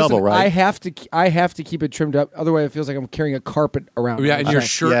weird stubble, right? I have to keep it trimmed up. Otherwise, it feels like I'm carrying a carpet around. Yeah, and your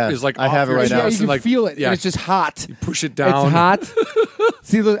shirt is like I have it right now. You can like, feel it. And it's just hot. You push it down. It's hot.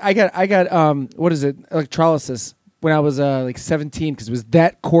 See, look, I got what is it? Electrolysis when I was like 17 because it was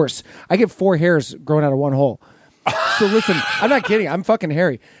that coarse. I get 4 hairs growing out of one hole. So listen, I'm not kidding. I'm fucking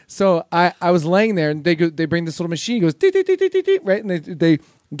hairy. So I was laying there, and they bring this little machine. It goes dee, dee, dee, dee, dee, dee, right, and they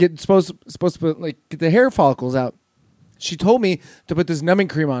get supposed to put, like, get the hair follicles out. She told me to put this numbing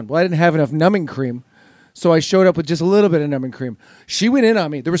cream on. Well, I didn't have enough numbing cream, so I showed up with just a little bit of numbing cream. She went in on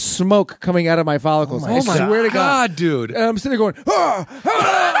me. There was smoke coming out of my follicles. I swear to God, dude. And I'm sitting there going, fuck.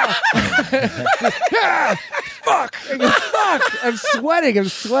 I'm sweating.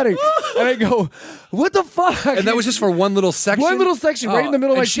 And I go, what the fuck? And that was just for one little section? One little section right in the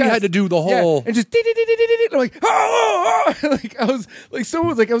middle of my chest. And she had to do the whole... Yeah. And just... I'm like, like, I was... Like, someone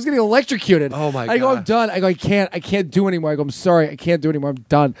was like, I was getting electrocuted. Oh, my God. I go, I'm done. I go, I can't do anymore. I go, I'm sorry. I can't do anymore. I'm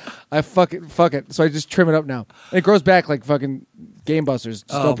done. I fuck it. So I just trim it up now. And it grows back like fucking Game Busters.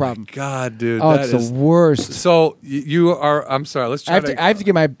 It's no problem. Oh, my God, dude. Oh, it's the worst. So you are... I'm sorry. Let's try I have to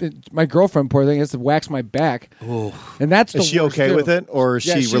get my girlfriend, poor thing, has to wax my back. Ooh. And that's the Is she worst, okay too. with it, or is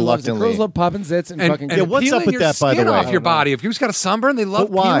she reluctantly? Girls love popping zits and fucking... Yeah, what's up with that, by the way? Off your body. If you just got a sunburn, they love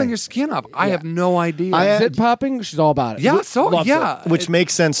why? peeling your skin up. I have no idea. Zit popping, she's all about it. Yeah, Loves it. Which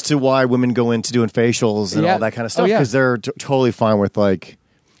makes sense to why women go into doing facials and all that kind of stuff, because they're totally fine with, like...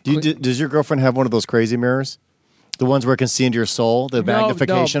 Does your girlfriend have one of those crazy mirrors? The ones where it can see into your soul, the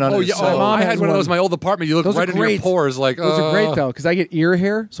magnification on it. Oh, yeah. My mom I had has one of one. those in my old apartment. You look Those right are into your great. pores. Like, Those are great, though, because I get ear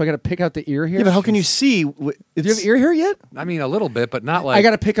hair, so I got to pick out the ear hair. Yeah, but how can you see? Do you have ear hair yet? I mean, a little bit, but not like... I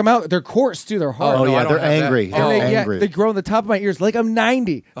got to pick them out. They're coarse, too. They're hard. Oh, no, yeah, I don't they're have that. angry. Oh, They're angry. They grow on the top of my ears like I'm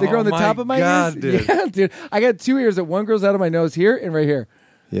 90. They grow on the my top of my God, ears. dude. Yeah, dude. I got 2 ears that one grows out of my nose here and right here.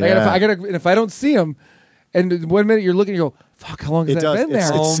 Yeah. And if I don't see them, and 1 minute you're looking, you go, fuck, how long has that been there?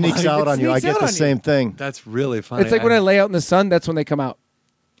 It sneaks out on you. I get the same thing. That's really funny. It's like when I lay out in the sun, that's when they come out.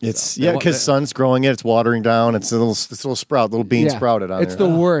 It's because sun's growing it. It's watering down. It's a little sprout, little bean sprouted on It's there.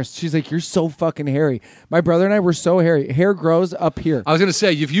 the worst. She's like, you're so fucking hairy. My brother and I were so hairy. Hair grows up here. I was going to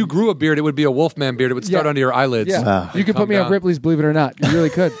say, if you grew a beard, it would be a Wolfman beard. It would start under your eyelids. Yeah. You could put me on Ripley's Believe It or Not. You really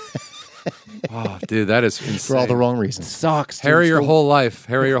could. Oh, dude, that is insane. For all the wrong reasons. Sucks. Dude. Hairy your whole life.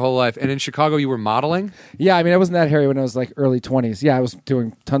 Hairy your whole life. And in Chicago, you were modeling? Yeah, I mean, I wasn't that hairy when I was like early 20s. Yeah, I was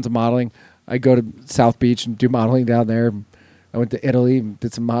doing tons of modeling. I go to South Beach and do modeling down there. I went to Italy and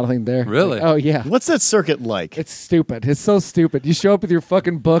did some modeling there. Really? Like, oh, yeah. What's that circuit like? It's stupid. It's so stupid. You show up with your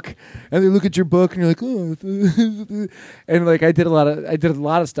fucking book, and they look at your book, and you're like, oh, and like I did a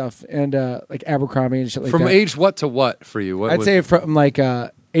lot of stuff, and like Abercrombie and shit like From that. age what to what for you? I'd say from like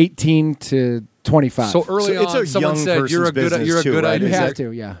 18 to 25. So early So it's on, a someone young said you're a person's good, you're a business too, good right? idea. you have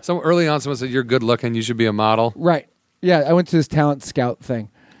to, yeah. So early on, someone said you're good looking. You should be a model. Right. Yeah, I went to this talent scout thing.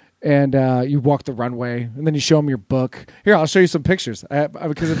 And you walk the runway, and then you show them your book. Here, I'll show you some pictures.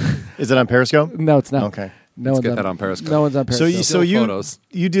 Because Is it on Periscope? no, it's not. Okay. No Let's one's get that on Periscope. No one's on Periscope. So you photos.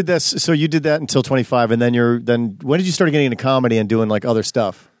 you did this. So you did that until 25, and then when did you start getting into comedy and doing like other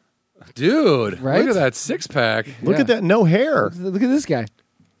stuff? Dude, Right? look at that six pack. Look at that, no hair. Look at this guy.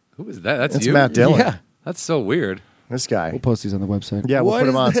 Who is that? That's That's you. Matt Dillon. Yeah. That's so weird. This guy. We'll post these on the website. Yeah, we'll What put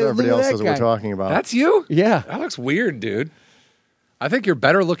him is on so that? everybody Look at else that knows what we're guy. talking about. That's you. Yeah. That looks weird, dude. I think you're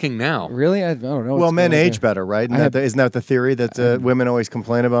better looking now. Really? I don't know. well, what's men going on age there. better, right? I have- Isn't that the theory that women always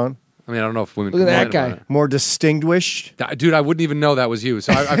complain about? I mean, I don't know if women. Look at that complain guy. about More distinguished. it. Dude, I wouldn't even know that was you.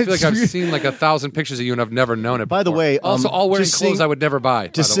 So I feel like I've seen like 1,000 pictures of you, and I've never known it. By the before. way, also all wearing just clothes seeing- I would never buy.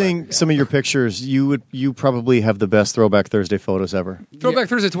 Just by the way. seeing some of your pictures, you probably have the best Throwback Thursday photos ever. Throwback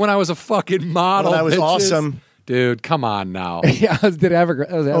Thursday to when I was a fucking model. Well, that was bitches. awesome. Dude, come on now. Yeah, I did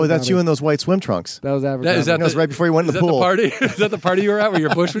Abercrombie. Oh, that's you in those white swim trunks. That was Abercrombie. Is that That was right before you went in the pool. party? Is that the party you were at where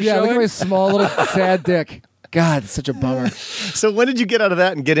your bush was yeah, look showing? at my small little sad dick. God, it's such a bummer. So when did you get out of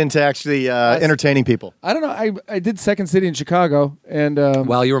that and get into actually entertaining people? I don't know. I did Second City in Chicago, and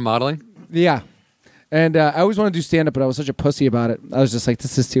While you were modeling? yeah. And I always wanted to do stand-up, but I was such a pussy about it. I was just like,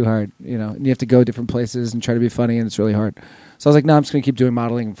 this is too hard, And you have to go different places and try to be funny, and it's really hard. So I was like, no, I'm just going to keep doing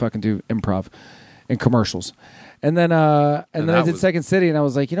modeling and fucking do improv and commercials. And then I did Second City, and I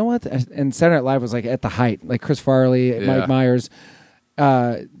was like, you know what? And Saturday Night Live was like at the height, like Chris Farley, Mike Myers,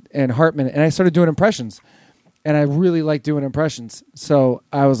 and Hartman. And I started doing impressions, and I really liked doing impressions. So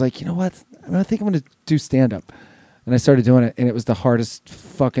I was like, you know what? I think I'm going to do stand-up. And I started doing it, and it was the hardest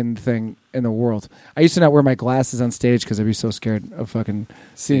fucking thing in the world. I used to not wear my glasses on stage because I'd be so scared of fucking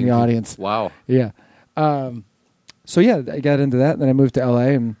seeing the audience. Wow. Yeah. So yeah, I got into that, and then I moved to LA,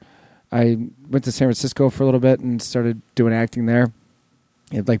 and I went to San Francisco for a little bit and started doing acting there.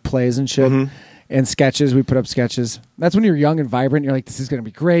 You had like plays and shit. And sketches. We put up sketches. That's when you're young and vibrant. You're like, this is going to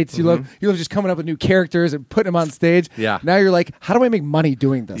be great. You love just coming up with new characters and putting them on stage. Yeah. Now you're like, how do I make money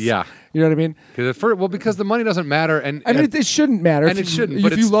doing this? Yeah. You know what I mean? Because the money doesn't matter. And I mean, it shouldn't matter. And it shouldn't.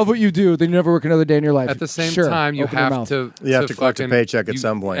 But If you love what you do, then you never work another day in your life. at the same Sure, time, you open your have mouth. to. You have to collect a fucking- paycheck at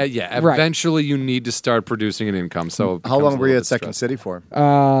some point. Yeah. Right. Eventually, you need to start producing an income. So it How becomes long a were you little at bit Second stressful. City for?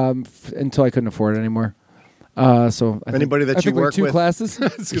 Until I couldn't afford it anymore. So I Anybody think, that you I think work two with? classes.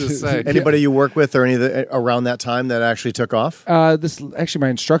 I was gonna say. Anybody you work with or any of the, around that time that actually took off? This actually my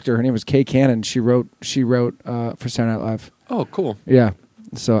instructor. Her name was Kay Cannon. She wrote for Saturday Night Live. Oh, cool. Yeah.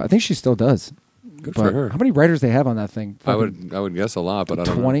 So I think she still does. Good But for her. how many writers they have on that thing? I would guess a lot, but I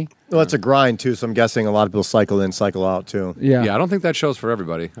don't know. 20. Well, it's a grind too, so I'm guessing a lot of people cycle in, cycle out too. Yeah. Yeah, I don't think that show's for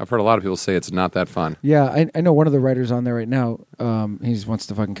everybody. I've heard a lot of people say it's not that fun. Yeah, I know one of the writers on there right now. He just wants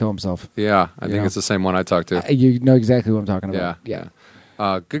to fucking kill himself. Yeah, I think Yeah. it's the same one I talked to. You know exactly what I'm talking Yeah, about. yeah.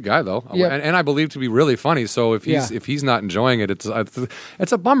 Good guy though, Yeah. and I believe to be really funny. So if he's not enjoying it, it's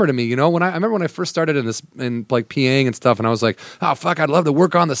a bummer to me. When I remember when I first started in like PAing and stuff, and I was like, oh fuck, I'd love to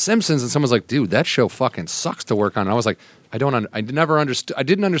work on The Simpsons, and someone's like, dude, that show fucking sucks to work on. And I was like, I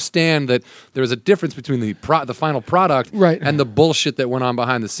didn't understand that there was a difference between the final product Right. and the bullshit that went on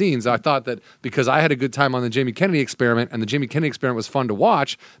behind the scenes. I thought that because I had a good time on the Jamie Kennedy Experiment and the Jamie Kennedy Experiment was fun to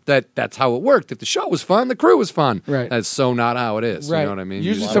watch, that's how it worked. If the show was fun, the crew was fun. Right. That's so not how it is. Right. You know what I mean?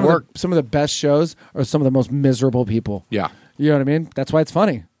 Usually You- some of the best shows are some of the most miserable people. Yeah. You know what I mean? That's why it's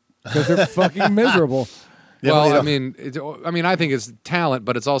funny. Because they're fucking miserable. Yeah, Well, but, I mean, I think it's talent,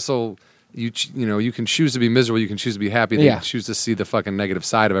 but it's also you can choose to be miserable, you can choose to be happy, then you Yeah. can choose to see the fucking negative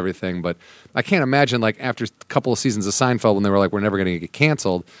side of everything. But I can't imagine like after a couple of seasons of Seinfeld when they were like, we're never going to get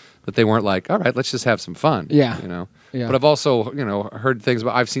canceled, that they weren't like, all right, let's just have some fun. Yeah. Yeah. But I've also heard things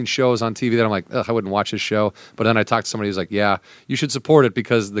about. I've seen shows on TV that I'm like, ugh, I wouldn't watch this show. But then I talked to somebody who's like, yeah, you should support it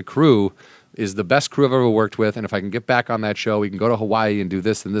because the crew is the best crew I've ever worked with, and if I can get back on that show, we can go to Hawaii and do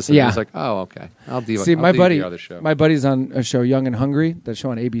this and this. And Yeah. it's like, oh, okay, I'll deal. See, I'll my do buddy, the other show. my buddy's on a show, Young and Hungry, that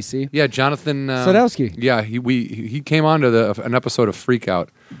show on ABC. Yeah, Jonathan Sadowski. Yeah, he came on to an episode of Freak Out.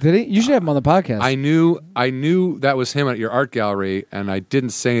 Did he? You should have him on the podcast. I knew that was him at your art gallery, and I didn't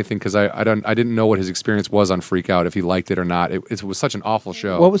say anything because I didn't know what his experience was on Freak Out, if he liked it or not. It was such an awful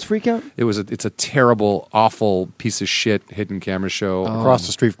show. What was Freak Out? It's a terrible, awful piece of shit hidden camera show. across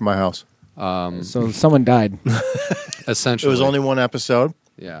the street from my house. So someone died. It Essentially, was only one episode.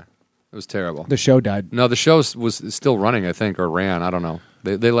 yeah. It was terrible. The show died. No, the show was still running, I think, or ran. I don't know.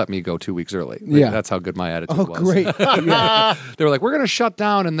 They let me go 2 weeks early. Yeah. That's how good my attitude Oh, was. great. Yeah. They were like, we're going to shut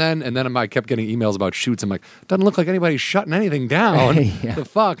down. And then I kept getting emails about shoots. I'm like, doesn't look like anybody's shutting anything down. Yeah. The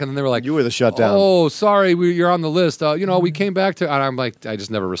fuck? And then they were like, You were the shutdown. oh, sorry, you're on the list. We came back to, and I'm like, I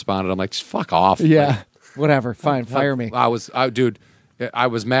just never responded. I'm like, just fuck off. Yeah. Whatever. Fine. Fire me. Dude, I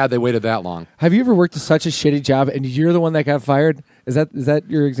was mad they waited that long. Have you ever worked such a shitty job and you're the one that got fired? Is that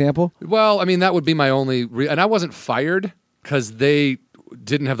your example? Well, I mean, that would be my only, and I wasn't fired because they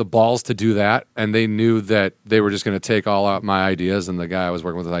didn't have the balls to do that, and they knew that they were just going to take all out my ideas and the guy I was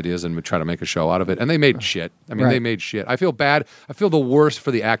working with ideas and try to make a show out of it, and they made shit. I mean, Right. they made shit. I feel bad. I feel the worst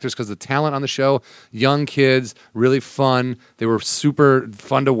for the actors because the talent on the show, young kids, really fun. They were super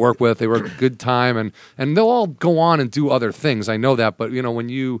fun to work with. They were a good time, and they'll all go on and do other things. I know that, but when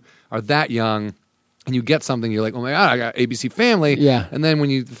you are that young and you get something, you're like, oh my God, I got ABC Family. Yeah. And then when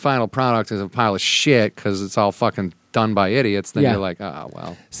the final product is a pile of shit because it's all fucking done by idiots, then Yeah. you're like, oh,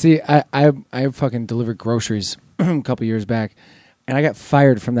 well. See, I fucking delivered groceries a couple years back, and I got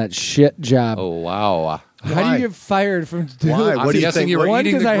fired from that shit job. Oh, wow. How do Why? you get fired from? Why? I'm What do you guessing think? you were One,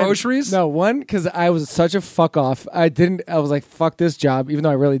 eating 'cause the I had- groceries? No, because I was such a fuck off. I was like, fuck this job, even though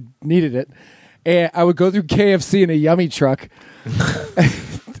I really needed it. And I would go through KFC in a Yummy truck.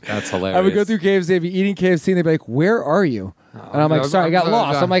 That's hilarious. I would go through KFC, I'd be eating KFC, and they'd be like, "Where are you?" And I'm like, "Sorry, I got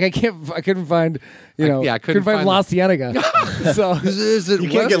lost." I'm like, I couldn't find, I couldn't find La Cienega. So You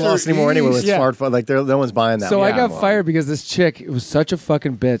can't get lost anymore anyway with smartphone. Like no one's buying that. So I got fired because this chick, it was such a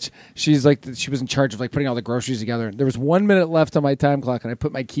fucking bitch. She's like, she was in charge of like putting all the groceries together. There was 1 minute left on my time clock, and I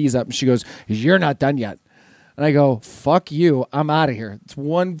put my keys up, and she goes, "You're not done yet." And I go, "Fuck you, I'm out of here. It's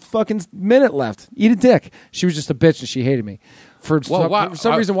 1 fucking minute left. Eat a dick." She was just a bitch, and she hated me. For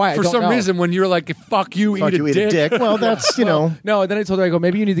some reason, why? For some reason, when you're like, "Fuck you, Fuck eat you, a eat dick." a dick. Well, that's no. And then I told her, I go,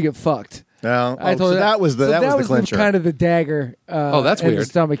 "Maybe you need to get fucked." No, I told her that was the clincher. kind of the dagger. That's in weird. The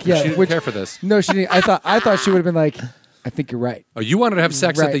stomach. Yeah, She didn't care for this. No, she didn't. I thought she would have been like, "I think you're right." Oh, you wanted to have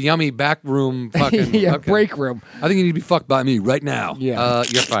sex at Right. the Yummy back room fucking Yeah, okay. break room. I think you need to be fucked by me right now. Yeah.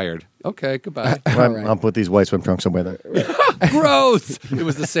 You're fired. Okay, goodbye. All right. I'll put these white swim trunks away. Gross. It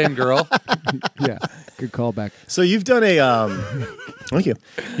was the same girl. Yeah, good callback. So you've done thank you.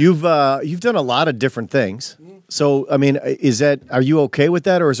 You've done a lot of different things. So I mean, are you okay with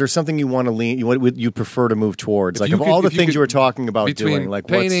that, or is there something you want to lean? You prefer to move towards? Like of all the things you were talking about between doing, like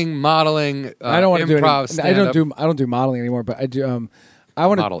painting, modeling, I don't want to do improv, any, stand-up. I don't do modeling anymore, but I do. I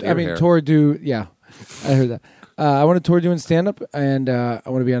want Model to. ear I mean, hair. tour do. Yeah, I heard that. I want to tour doing stand up, and I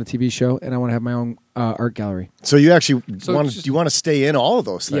want to be on a TV show, and I want to have my own art gallery. So you actually So want just- you want to stay in all of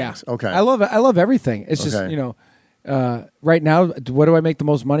those things? Yeah. Okay. I love everything. It's just Okay. right now, what do I make the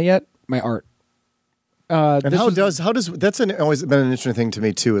most money at? My art. And how does that's always been an interesting thing to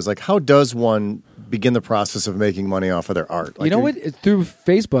me too. Is like how does one begin the process of making money off of their art? Like you know what? It's through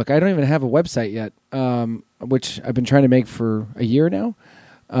Facebook. I don't even have a website yet, which I've been trying to make for a year now.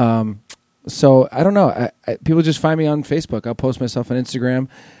 So I don't know. People just find me on Facebook. I'll post myself on Instagram.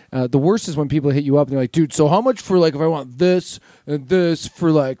 The worst is when people hit you up and they're like, "Dude, so how much for like if I want this and this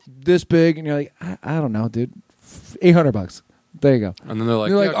for like this big?" And you're like, "I don't know, dude. $800. There you go." And then they're like,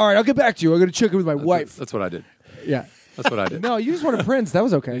 You're like, yeah, "All right, I'll get back to you. I'm gonna check it with my wife." That's what I did. Yeah. That's what I did. No, you just want to prints. That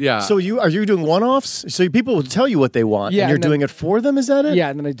was okay. Yeah. So are you doing one-offs? So people will tell you what they want, Yeah, and you're and then- doing it for them. Is that it? Yeah,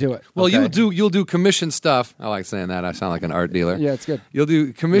 and then I do it. Well, Okay. you'll do commission stuff. I like saying that. I sound like an art dealer. Yeah, it's good. You'll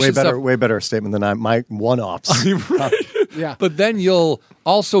do commission Way better statement than my one-offs. stuff. Yeah. But then you'll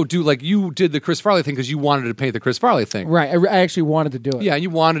also do like you did the Chris Farley thing because you wanted to paint the Chris Farley thing. Right. I actually wanted to do it. Yeah, and you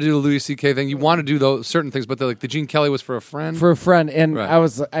wanted to do the Louis C.K. thing. You want to do those certain things, but the Gene Kelly was for a friend. For a friend, and Right.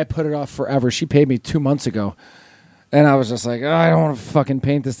 I put it off forever. She paid me 2 months ago, and I was just like, I don't want to fucking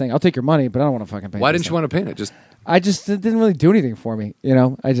paint this thing. I'll take your money, but I don't want to fucking paint. Why this didn't you thing. want to paint it? Just It didn't really do anything for me, you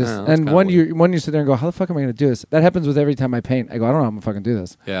know. I just Yeah, that's and kinda when weird. you sit there and go, how the fuck am I going to do this? That happens with every time I paint. I go, I don't know how I'm gonna fucking do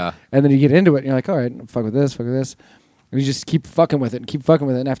this. yeah. And then you get into it, and you're like, all right, fuck with this, and you just keep fucking with it and keep fucking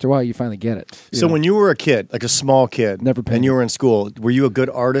with it, and after a while, you finally get it. So when you were a kid, like a small kid, Never painted. and you were in school, were you a good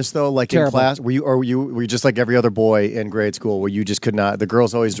artist though? Like Terrible. in class, were you just like every other boy in grade school, where you just could not? The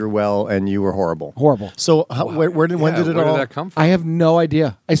girls always drew well, and you were horrible. Horrible. So when did it where all? did that come from? I have no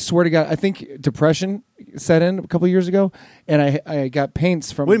idea. I swear to God, I think depression set in a couple years ago, and I got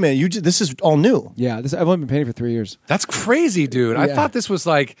paints from. Wait a minute, this is all new. Yeah, I've only been painting for 3 years. That's crazy, dude. I Yeah. thought this was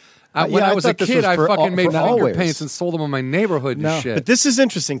like when yeah, I I was a thought this kid. was I for fucking al- made for finger always. paints and sold them in my neighborhood No. and shit. But this is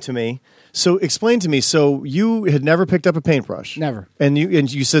interesting to me. So explain to me. So you had never picked up a paintbrush, Never. and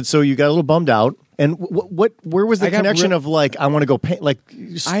you said so. You got a little bummed out. And where was the I got connection re- of like I want to go paint? Like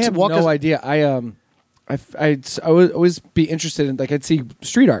I have no idea. I would always be interested in like I'd see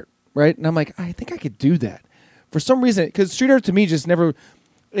street art, right? And I'm like, I think I could do that. For some reason, because street art to me just never.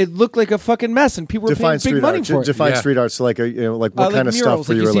 It looked like a fucking mess, and people were Define paying street big money art. for it. Define Yeah. street art. So like like what Like kind of murals, stuff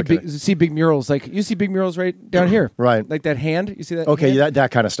were like you were see looking big, at? see big murals, like you see big murals right down here, Right. Like that hand. You see that? Okay, hand? that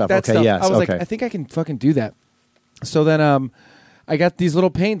kind of stuff. That Okay, stuff. yes, I was okay. like, I think I can fucking do that. So then I got these little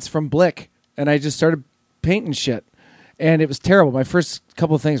paints from Blick, and I just started painting shit. And it was terrible. My first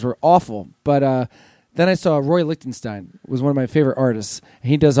couple of things were awful. But then I saw Roy Lichtenstein was one of my favorite artists. And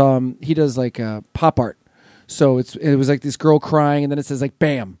he does like pop art. So it was like this girl crying, and then it says like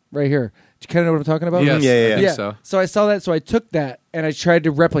 "Bam" right here. Do you kind of know what I'm talking about? Yes, Yeah. I think so. So I saw that, so I took that and I tried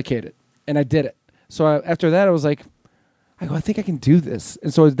to replicate it, and I did it. So after that, I was like, I think I can do this.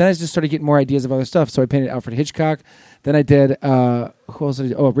 And so then I just started getting more ideas of other stuff. So I painted Alfred Hitchcock. Then I did who else did I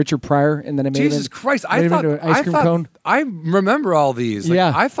do? Oh, Richard Pryor, and then I made Jesus him, Christ! made him into an ice cream cone. I remember all these. Like,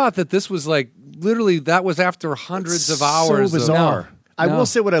 Yeah. I thought that this was like literally that was after hundreds of hours. So bizarre. Of, I No. will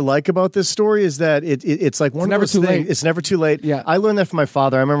say what I like about this story is that it's like one of never those too things. late. It's never too late. Yeah. I learned that from my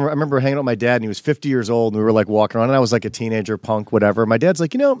father. I remember hanging out with my dad, and he was 50 years old, and we were like walking around, and I was like a teenager, punk, whatever. My dad's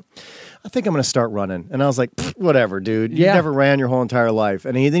like, I think I'm going to start running, and I was like, whatever, dude. You Yeah. never ran your whole entire life,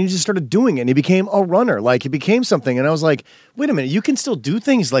 and then he just started doing it, and he became a runner. Like he became something, and I was like, wait a minute, you can still do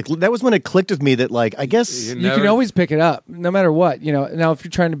things. Like that was when it clicked with me that like I guess. You You can always pick it up, no matter what. Now if you're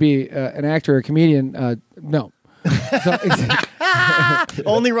trying to be an actor or a comedian, no. So,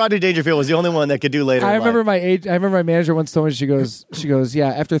 Only Rodney Dangerfield was the only one that could do later. I in remember life. my manager once told me, she goes, yeah,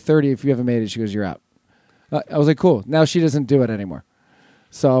 after 30, if you haven't made it, she goes, you're out. I was like, cool. Now she doesn't do it anymore.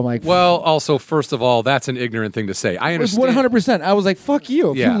 So I'm like, Well, also, first of all, that's an ignorant thing to say. I it was understand. 100%. I was like, fuck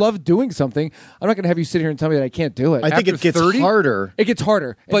you. If Yeah. you love doing something, I'm not going to have you sit here and tell me that I can't do it. I think after it gets 30? harder. it gets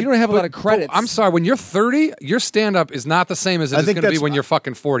harder. If you don't have a lot of credits. I'm sorry. When you're 30, your stand-up is not the same as it I is think going to be that's- when you're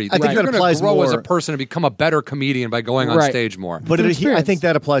fucking 40. I think You're that gonna applies grow as a more- person and become a better comedian by going on Right. stage more. But Through I experience. think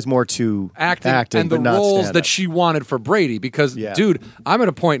that applies more to Acting, and the but not roles stand-up. that she wanted for Brady. Because, Yeah. dude, I'm at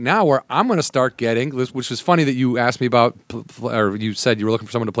a point now where I'm going to start getting, which is funny that you asked me about, or you said you were looking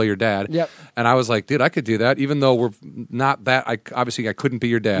for someone to play your dad. Yep. And I was like, dude, I could do that, even though we're not that. Obviously, I couldn't be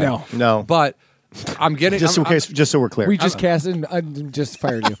your dad. No. But I'm getting. Just so we're clear. we just cast it and just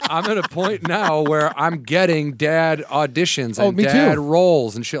fired you. I'm at a point now where I'm getting dad auditions Oh, and me dad too.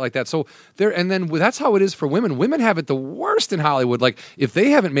 roles and shit like that. So there, and then that's how it is for women. Women have it the worst in Hollywood. Like if they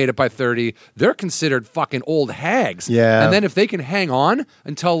haven't made it by 30, they're considered fucking old hags. Yeah. And then if they can hang on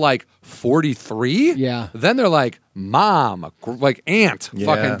until like 43, Yeah. then they're like mom, like aunt. Yeah.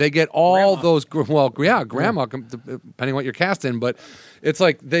 Fucking, they get all those. Grandma, depending what you're cast in, but it's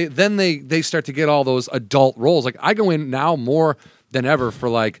like they start to get all those adult roles. Like I go in now more than ever for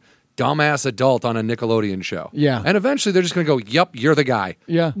like dumbass adult on a Nickelodeon show. Yeah. And eventually they're just going to go, yep, you're the guy.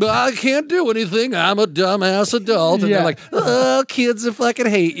 Yeah. But I can't do anything. I'm a dumbass adult. And Yeah. they're like, oh, kids will fucking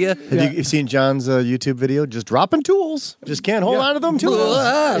hate you. Have you seen John's YouTube video? Just dropping tools. Just can't hold on to them tools.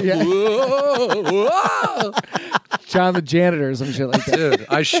 John the janitor or some shit like that. Dude,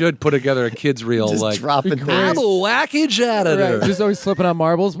 I should put together a kids reel Just like, dropping Be things. great. I'm a wacky janitor. Right, just always slipping on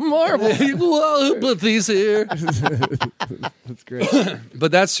marbles. Marbles. Whoa, put these here. That's great.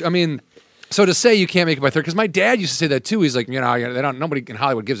 But that's, I mean, so to say you can't make it by 30, because my dad used to say that too. He's like, nobody in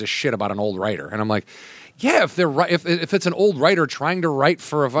Hollywood gives a shit about an old writer. And I'm like, yeah, if they're if it's an old writer trying to write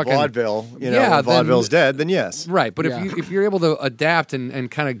for a fucking Vaudeville. When then- vaudeville's dead, then yes. right. But Yeah. if you're able to adapt and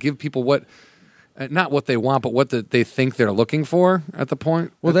kind of give people what, not what they want, but what they think they're looking for at the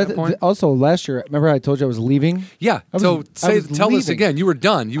point. Well, at that point. also last year, remember I told you I was leaving? Yeah. I was- So I was tell us leaving. again. You were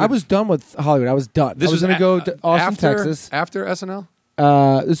done. You I was done with Hollywood. I was done. I was going to go to Austin, Texas. after SNL.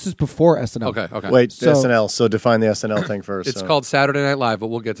 This is before SNL. Okay. Wait, So- SNL. So define the SNL thing first. It's so. called Saturday Night Live, but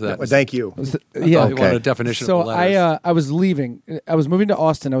we'll get to that. Well, thank you. I thought Yeah. you Okay. wanted a definition So of the letters. I was leaving. I was moving to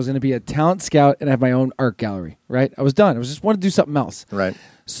Austin. I was going to be a talent scout and have my own art gallery. Right. I was done. I was just wanted to do something else. Right.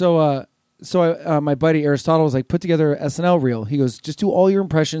 So my buddy Aristotle was like, put together an SNL reel. He goes, just do all your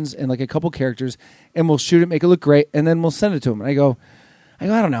impressions and like a couple characters, and we'll shoot it, make it look great, and then we'll send it to him. And I go, I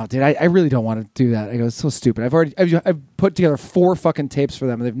don't know, dude. I really don't want to do that. I go, it's so stupid. I've put together 4 fucking tapes for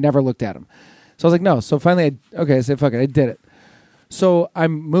them, and they've never looked at them. So I was like, no. So finally, I said, fuck it. I did it. So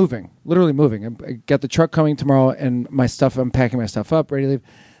I'm moving, literally moving. I got the truck coming tomorrow, and my stuff. I'm packing my stuff up, ready to leave.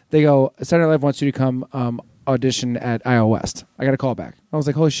 They go, Saturday Night Live wants you to come audition at IO West. I got a call back. I was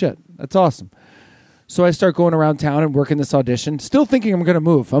like, holy shit, that's awesome. So I start going around town and working this audition, still thinking I'm going to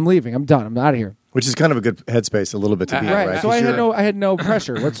move. I'm leaving. I'm done. I'm out of here. Which is kind of a good headspace, a little bit to be in, Right. right? So I had no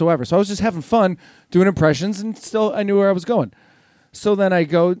pressure whatsoever. So I was just having fun doing impressions, and still I knew where I was going. So then I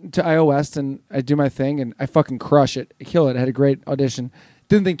go to IO West and I do my thing, and I fucking crush it. I kill it. I had a great audition.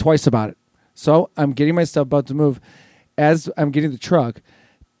 Didn't think twice about it. So I'm getting my stuff about to move. As I'm getting the truck,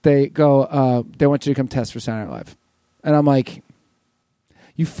 they go, they want you to come test for Saturday Night Live. And I'm like,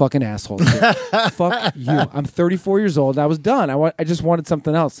 you fucking assholes. Dude. Fuck you. I'm 34 years old. And I was done. I just wanted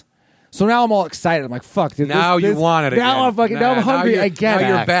something else. So now I'm all excited. I'm like, fuck, dude. Now you want it Now again. now I'm Now hungry you're- again. now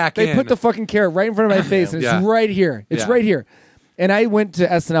you're back They in. put the fucking carrot right in front of my face, and Yeah. it's right here. It's Yeah. right here. And I went to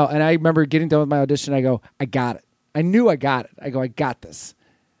SNL, and I remember getting done with my audition. I go, I got it. I knew I got it. I go, I got this.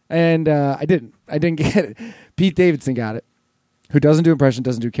 And I didn't. I didn't get it. Pete Davidson got it, who doesn't do impression,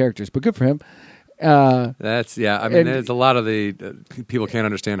 doesn't do characters, but good for him. That's I mean, and- there's a lot of the people can't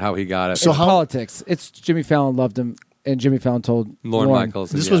understand how he got it. So politics. It's Jimmy Fallon loved him, and Jimmy Fallon told Lorne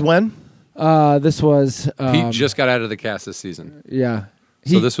Michaels. This yeah. was when? This was Pete just got out of the cast this season, yeah.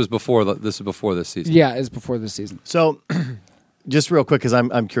 so this was before this season. Yeah, it's before this season. So, just real quick, because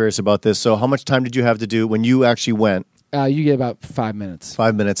I'm curious about this. So, how much time did you have to do when you actually went? You get about 5 minutes.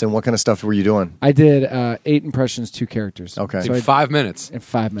 5 minutes. And what kind of stuff were you doing? I did 8 impressions, 2 characters. Okay. So In 5 minutes. in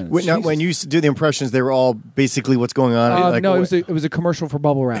 5 minutes. Wait, now, when you used to do the impressions, they were all basically what's going on. No, it was a commercial for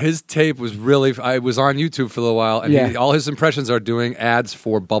Bubble Wrap. His tape was really. I was on YouTube for a little while, and Yeah. all his impressions are doing ads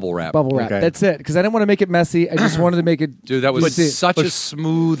for Bubble Wrap. Bubble Wrap. Okay. That's it. Because I didn't want to make it messy. I just wanted to make it. Dude, that was easy. such a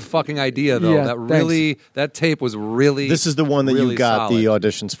smooth fucking idea, though. Yeah, That really, that tape was really. This is the one that really you got solid. the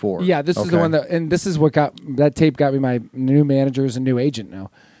auditions for. Yeah, this is the Okay. one and this is what that tape got me my new managers and new agent now,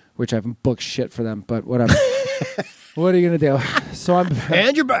 which I haven't booked shit for them, but whatever. What are you gonna do? So I'm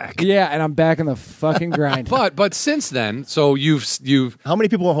And you're back. yeah, and I'm back in the fucking grind. But since then, so you've How many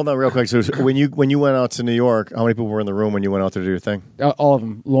people? Hold on, real quick. So when you went out to New York, how many people were in the room when you went out there to do your thing? All of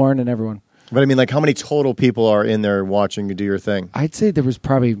them, Lauren and everyone. But I mean, like, how many total people are in there watching you do your thing? I'd say there was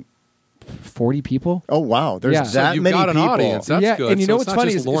probably 40 people. Oh wow, there's Yeah. that So you've many got an people. audience. That's Yeah, good. and you know So what's it's not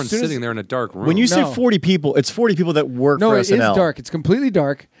funny just is Lauren as soon as- sitting there in a dark room. When you say No. 40 people, it's 40 people that work No, for it is SNL. dark. It's completely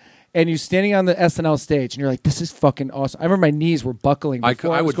dark. And you're standing on the SNL stage, and you're like, "This is fucking awesome." I remember my knees were buckling.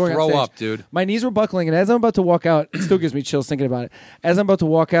 Before I was would going on throw stage. up, dude. My knees were buckling, and as I'm about to walk out, it still gives me chills thinking about it. As I'm about to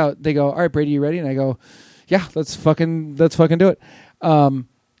walk out, they go, "All right, Brady, you ready?" And I go, "Yeah, let's fucking do it."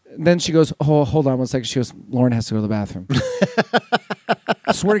 Then she goes, "Oh, hold on one second." She goes, "Lauren has to go to the bathroom."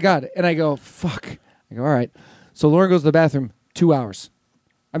 I swear to God. And I go, "Fuck." I go, "All right." So Lauren goes to the bathroom. 2 hours.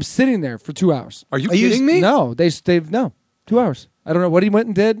 I'm sitting there for 2 hours. Are you Are you- kidding me? No, they've no 2 hours. I don't know what he went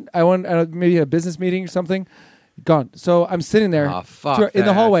and did. I went maybe a business meeting or something. Gone. So I'm sitting there Ah, fuck in the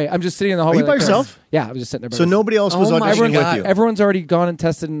that. hallway. I'm just sitting in the hallway. you by like this. yourself? Yeah, I was just sitting there. by So myself. nobody else was Oh my auditioning God. with you. Everyone's already gone and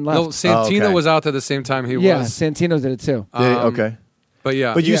tested and left. No, Santino okay. was out there the same time he yeah, was. Santino did it too. Okay. But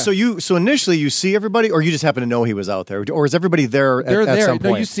yeah, But Yeah. so initially you see everybody, or you just happen to know he was out there, or is everybody there They're at there. some No,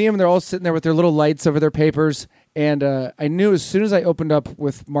 point? you see them. They're all sitting there with their little lights over their papers. And I knew as soon as I opened up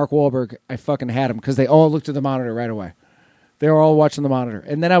with Mark Wahlberg, I fucking had him because they all looked at the monitor right away. They were all watching the monitor,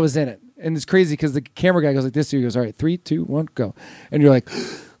 and then I was in it. And it's crazy because the camera guy goes like this to you. He goes, "All right, 3, 2, 1, go," and you're like,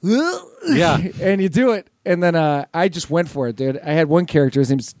 yeah. and you do it. And then I just went for it, dude. I had one character.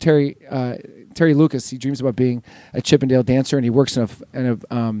 His name's Terry Lucas. He dreams about being a Chippendale dancer, and he works in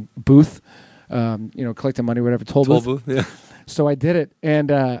a booth, collecting money, whatever. Toll booth. Yeah. So I did it,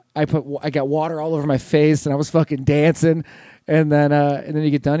 and I got water all over my face, and I was fucking dancing. And then you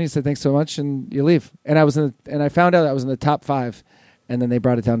get done. He said, "Thanks so much," and you leave. And I found out I was in the top 5, and then they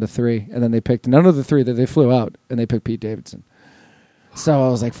brought it down to 3, and then they picked none of the 3 that they flew out, and they picked Pete Davidson. So I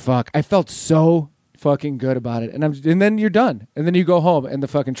was like, "Fuck!" I felt so fucking good about it, and then you're done, and then you go home, and the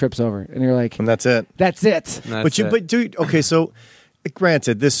fucking trip's over, and you're like, and that's it. "That's it." But dude, okay, so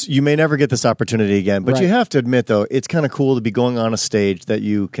granted, you may never get this opportunity again, but Right. you have to admit though, it's kind of cool to be going on a stage that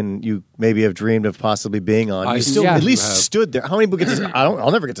you maybe have dreamed of possibly being on. I You still Yeah. at least have. stood there. How many people get to?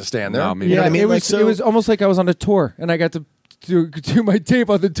 I'll never get to stand there. No, me You know Yeah, what I mean? it was Like, so- it was almost like I was on a tour, and I got to do my tape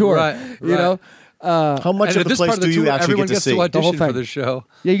on the tour. Right, You right. know. how much And of at the this place part of do the you tour, actually everyone get to gets see? to audition whole for thing. the show.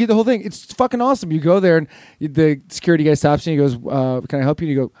 Yeah, you get the whole thing. It's fucking awesome. You go there and the security guy stops you and he goes, "Can I help you?"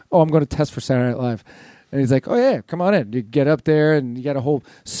 And you go, "Oh, I'm going to test for Saturday Night Live." And he's like, "Oh yeah, come on in." You get up there and you got a whole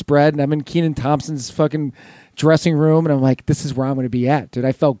spread, and I'm in Kenan Thompson's fucking dressing room, and I'm like, "This is where I'm going to be at, dude."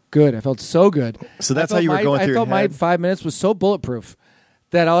 I felt good. I felt so good. So that's I felt how you were going through I your felt my head? 5 minutes was so bulletproof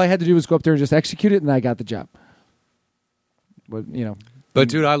that all I had to do was go up there and just execute it, and I got the job. But But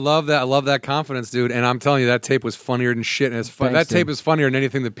dude, I love that. I love that confidence, dude. And I'm telling you, that tape was funnier than shit. And it's fun. Thanks, That tape dude. is funnier than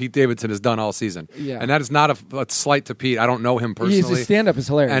anything that Pete Davidson has done all season. Yeah. And that is not a slight to Pete. I don't know him personally. his stand-up is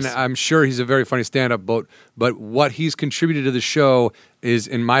hilarious. And I'm sure he's a very funny stand-up. But what he's contributed to the show is,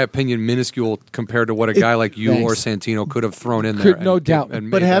 in my opinion, minuscule compared to what a guy like you Thanks. or Santino could have thrown in there. No doubt. and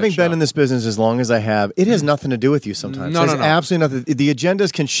But made that having been show. in this business as long as I have, it has nothing to do with you sometimes. No, It has no, no. absolutely nothing. The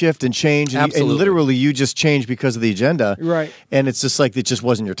agendas can shift and change, and Absolutely. literally you just change because of the agenda. Right. And it's just like it just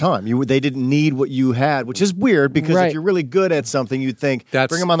wasn't your time. They didn't need what you had, which is weird because Right. if you're really good at something, you'd think, That's-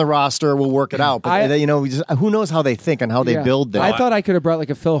 bring them on the roster, we'll work it out. But, who knows how they think and how they Yeah. build that. I thought I could have brought like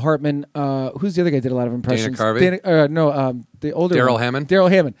a Phil Hartman. Who's the other guy that did a lot of impressions? Carvey? The older Daryl one. Hammond?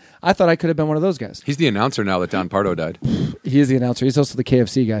 Daryl Hammond. I thought I could have been one of those guys. He's the announcer now that Don Pardo died. He is the announcer. He's also the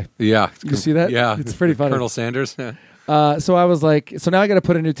KFC guy. Yeah. You see that? Yeah. It's pretty funny. Colonel Sanders. Yeah. So I was like, so now I got to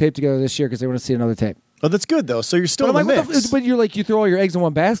put a new tape together this year because they want to see another tape. Oh, that's good though. So you're still But in I'm the like, mix. but you're like, you throw all your eggs in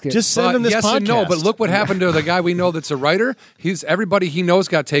one basket. Just send them this yes podcast. and no, but look what happened to the guy we know that's a writer. Everybody he knows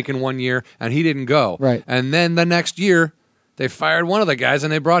got taken one year and he didn't go. Right. And then the next year they fired one of the guys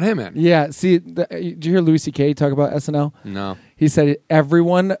and they brought him in. yeah. See, did you hear Louis C.K. talk about SNL? No. He said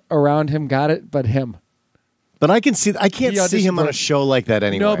everyone around him got it, but him. But I can't see him on a show like that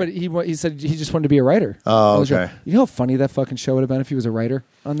anyway. No, but he said he just wanted to be a writer. Oh, on the show. okay. You know how funny that fucking show would have been if he was a writer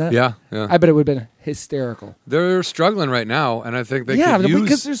on that? Yeah. I bet it would have been hysterical. They're struggling right now, and I think they Yeah, could use...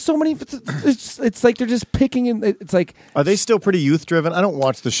 because there's so many. It's like they're just picking, and it's like Are they still pretty youth driven? I don't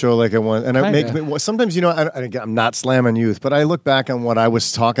watch the show like I want, and Kinda. sometimes I'm not slamming youth, but I look back on what I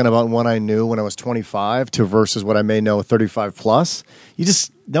was talking about and what I knew when I was 25 to versus what I may know 35 plus. You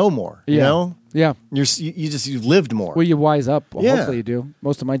just know more. You know, yeah. you've lived more. Well, you wise up. Well, Yeah. hopefully you do.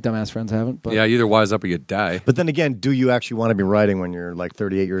 Most of my dumbass friends haven't. But Yeah, you either wise up or you die. But then again, do you actually want to be writing when you're like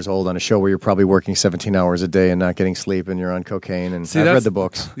 38 years old on a show where you're probably working 17 hours a day and not getting sleep and you're on cocaine? And I've read that's- the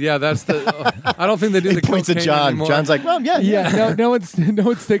books. Yeah, that's the... I don't think they do He the points at cocaine John. anymore. John's like, well, yeah. yeah, no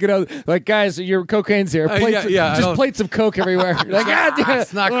one's taking out like guys. Your cocaine's here. Plates, yeah, I just don't- plates of coke everywhere. You're like, ah, yeah.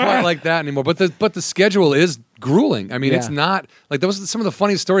 It's not quite like that anymore. But the schedule is grueling. I mean, Yeah. it's not like that was some of the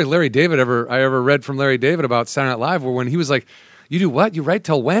funniest stories I ever read from Larry David about Saturday Night Live, where when he was like, "You do what? You write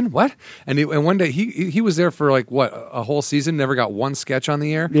till when? What?" And one day he was there for like what, a whole season, never got one sketch on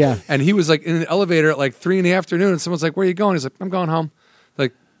the air. Yeah. And he was like in an elevator at like 3 p.m, and someone's like, "Where are you going?" He's like, "I'm going home."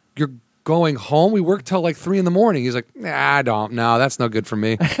 Like, you're going home? We work till like 3 a.m. He's like, "Nah, I don't. No, that's no good for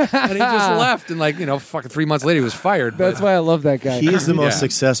me." And he just left, and like, fucking 3 months later, he was fired. That's why I love that guy. He is the most Yeah.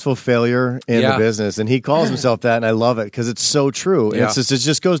 successful failure in Yeah. the business, and he calls himself that, and I love it because it's so true. And Yeah. it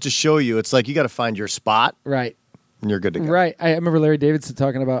just goes to show you, it's like you got to find your spot, right. and you're good to go. Right. I remember Larry Davidson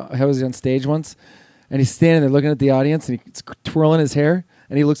talking about how was he on stage once, and he's standing there looking at the audience, and he's twirling his hair,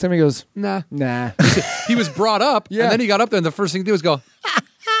 and he looks at me and goes, Nah. "Nah, He was brought up, Yeah. and then he got up there, and the first thing he did was go,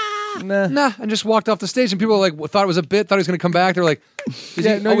 nah." and just walked off the stage. And people like thought it was a bit, thought he was going to come back. They're like,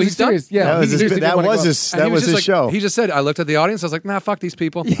 Yeah, no, he's done? serious. Yeah, That was he his, seriously that didn't wanna was go. his, And that he was just his like, show. He just said, I looked at the audience. I was like, nah, fuck these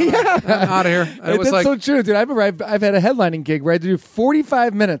people. I'm out of here. And it was That's like, so true, dude. I remember I've had a headlining gig where I had to do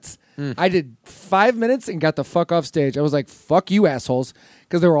 45 minutes. I did 5 minutes and got the fuck off stage. I was like, "Fuck you, assholes,"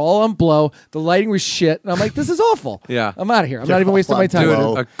 because they were all on blow. The lighting was shit, and I'm like, "This is awful." Yeah. I'm out of here. I'm not even wasting my time. dude,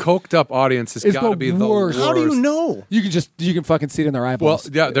 Blow. a coked up audience has It's got to the be the worst. worst. How do you know? You can fucking see it in their Well, eyeballs.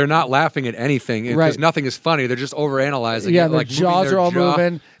 yeah, they're not laughing at anything because Right. nothing is funny. They're just overanalyzing. Yeah, it, and their like moving jaws their are all jaw.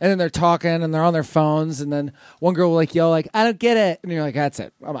 moving, and then they're talking, and they're on their phones, and then one girl will like yell like, "I don't get it," and you're like, "That's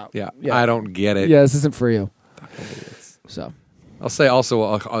it, I'm out." Yeah, I don't get it. Yeah, this isn't for you. So I'll say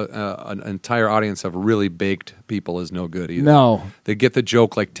also an entire audience of really baked people is no good either. no, They get the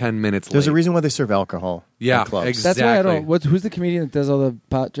joke like 10 minutes There's a late. reason why they serve alcohol. Yeah, in clubs. exactly. that's why I don't. Who's the comedian that does all the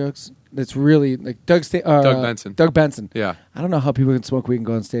pot jokes? That's really like Doug Benson. Doug Benson. Yeah. I don't know how people can smoke weed and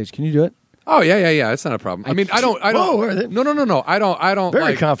go on stage. Can you do it? Oh yeah. It's not a problem. I mean, I don't. Whoa, No. I don't. Very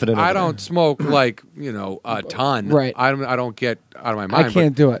like, confident I over don't smoke like a ton. Right. I don't get out of my mind. I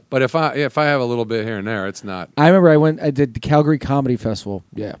can't do it. But if I have a little bit here and there, it's not. I remember I did the Calgary Comedy Festival.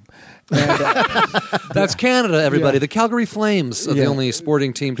 Yeah. And, That's Canada, everybody. Yeah. The Calgary Flames are Yeah. the only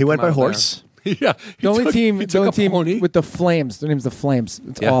sporting team. He went by horse. Yeah. the only team pony. with the Flames. Their name's the Flames.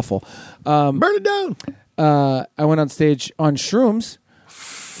 It's Yeah. awful. Burn it down. I went on stage on shrooms.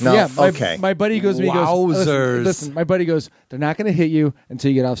 No, Yeah, okay. my buddy goes to me, he goes, Wowzers. listen, my buddy goes, they're not going to hit you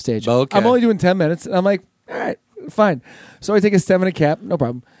until you get off stage. Okay. I'm only doing 10 minutes. And I'm like, all right, fine. So I take a 7-minute cap, no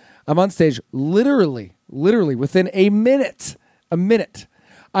problem. I'm on stage literally within a minute,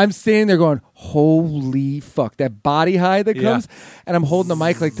 I'm standing there going, holy fuck, that body high that Yeah. comes. And I'm holding the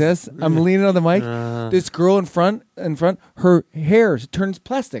mic like this. I'm leaning on the mic. This girl in front, her hair turns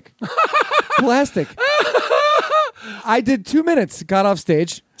plastic. Plastic. I did 2 minutes, got off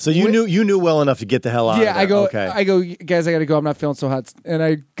stage. So you knew well enough to get the hell out. Yeah, of I there. go, Okay. guys, I got to go. I'm not feeling so hot. And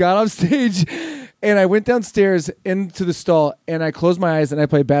I got off stage and I went downstairs into the stall and I closed my eyes and I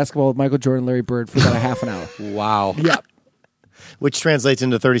played basketball with Michael Jordan, Larry Bird for about a half an hour. Wow. Yeah. Which translates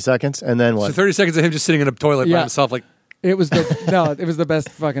into 30 seconds, and then what? So 30 seconds of him just sitting in a toilet by Yeah. himself, like, It was the best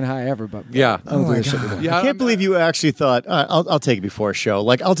fucking high ever. But yeah. I don't do this shit anymore. Yeah, I can't believe you actually thought, I'll take it before a show.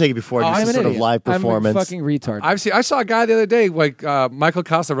 Like, I'll take it before I'm just a an sort of idiot. live performance. I'm a fucking retard. I saw a guy the other day, like Michael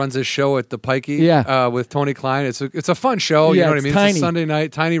Costa runs his show at the Pikey Yeah. with Tony Klein. It's a fun show, you Yeah, know what I it's mean? tiny. It's a Sunday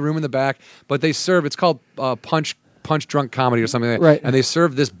night, tiny room in the back, but they serve, it's called Punch Drunk Comedy or something like that. Right. And they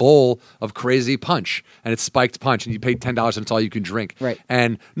serve this bowl of crazy punch, and it's spiked punch, and you pay $10 and it's all you can drink. Right.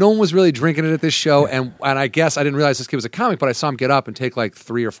 And no one was really drinking it at this show, and I guess I didn't realize this kid was a comic, but I saw him get up and take like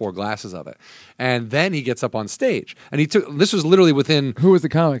 3 or 4 glasses of it. And then he gets up on stage, and this was literally within... Who was the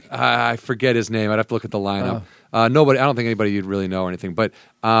comic? I forget his name. I'd have to look at the lineup. Nobody. I don't think anybody you'd really know or anything. But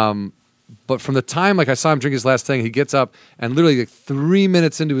from the time like I saw him drink his last thing, he gets up and literally like 3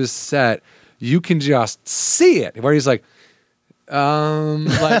 minutes into his set, you can just see it where he's like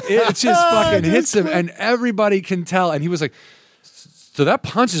it just fucking hits him, and everybody can tell. And he was like, so that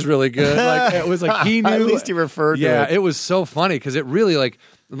punch is really good. Like it was like he knew. At least he referred to Yeah, it. it was so funny because it really like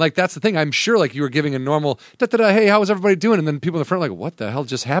that's the thing. I'm sure like you were giving a normal hey, how was everybody doing? And then people in the front are like, what the hell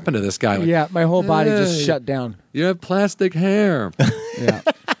just happened to this guy? Like, Yeah, my whole body just Hey. shut down. you have plastic hair. Yeah.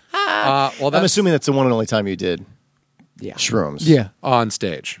 Well, I'm that's assuming that's the one and only time you did Yeah. shrooms. Yeah. on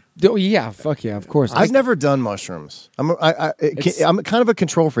stage. Oh, yeah. Fuck yeah. Of course. I've never done mushrooms. I'm kind of a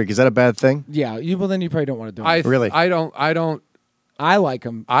control freak. Is that a bad thing? Yeah. Well, then you probably don't want to do them. Really? I don't. I like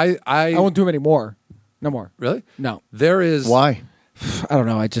them. I won't do them anymore. No more. really. No. There is Why? I don't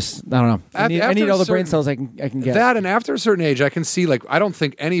know. I don't know. I need After all the a brain certain- cells I can get. that, and after a certain age, I can see like I don't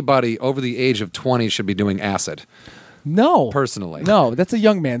think anybody over the age of 20 should be doing acid. No. Personally. No, that's a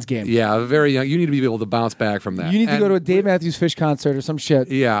young man's game. Yeah, very young. You need to be able to bounce back from that. You need to And go to a Dave Matthews Fish concert or some shit.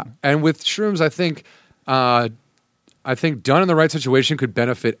 Yeah, and with shrooms, I think done in the right situation could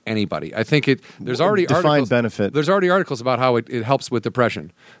benefit anybody. I think there's already Define articles, benefit. There's already articles about how it helps with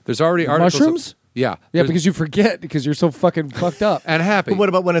depression. There's already articles. Mushrooms? Yeah. Yeah, There's- because you forget because you're so fucking fucked up. and happy. But what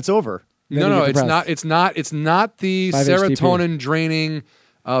about when it's over? Then No, you no, get it's depressed. not. It's not the 5-HTP. serotonin draining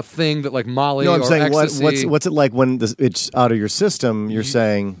thing that like Molly No, I'm or saying ecstasy. what's it like when it's out of your system? You're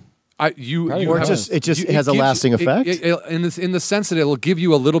saying You Or have- it just has a gives- lasting effect? in the sense that it'll give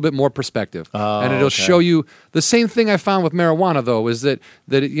you a little bit more perspective, and it'll okay. show you the same thing I found with marijuana. Though is that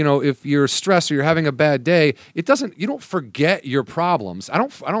if you're stressed or you're having a bad day, you don't forget your problems. I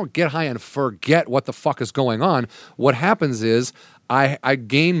don't get high and forget what the fuck is going on. What happens is I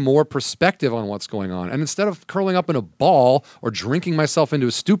gain more perspective on what's going on. And instead of curling up in a ball or drinking myself into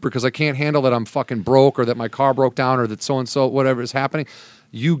a stupor because I can't handle that I'm fucking broke or that my car broke down or that so-and-so, whatever is happening,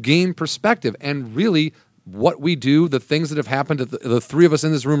 you gain perspective. And really, what we do, the things that have happened to the three of us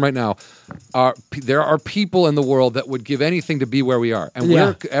in this room right now, there are people in the world that would give anything to be where we are. And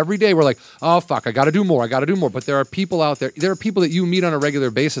Yeah. every day we're like, oh, fuck, I got to do more. But there are people out there, there are people that you meet on a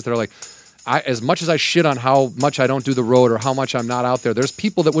regular basis that are like, as much as I shit on how much I don't do the road or how much I'm not out there, there's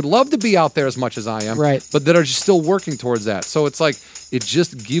people that would love to be out there as much as I am, Right. but that are just still working towards that. So it's like, it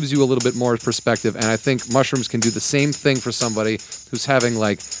just gives you a little bit more perspective. And I think mushrooms can do the same thing for somebody who's having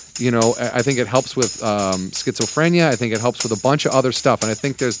I think it helps with schizophrenia. I think it helps with a bunch of other stuff. And I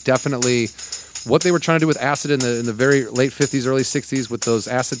think there's definitely what they were trying to do with acid in the very late 50s, early 60s with those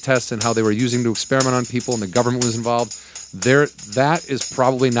acid tests and how they were using to experiment on people and the government was involved. That is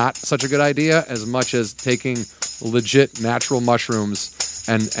probably not such a good idea as much as taking legit natural mushrooms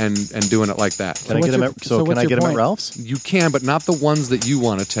and doing it like that. Can I get them? Can what's I your get them at point? Ralph's? You can, but not the ones that you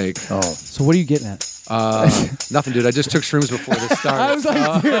want to take. Oh, So what are you getting at? Nothing, dude. I just took shrooms before this started. I was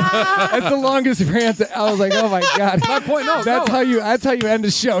like, dude, that's the longest rant. I was like, oh my god. My point, no, that's no. how you end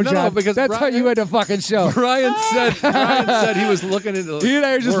a show, No, John. because that's how you end a fucking show. Ryan said he was looking into. He and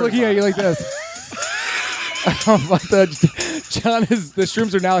I are just Word. looking at you like this. John the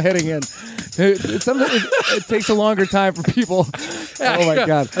shrooms are now hitting in. It takes a longer time for people. Oh my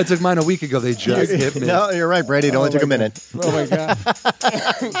god. I took mine a week ago. They just hit me. no, you're right, Brady. It only took a minute. Oh my god.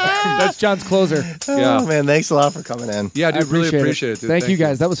 That's John's closer. Yeah. Oh man, thanks a lot for coming in. Yeah, I dude. Really appreciate it. Dude. Thank you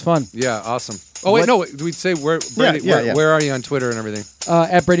guys. That was fun. Yeah, awesome. Oh wait, no. Do we say where? Brady, yeah. Where are you on Twitter and everything?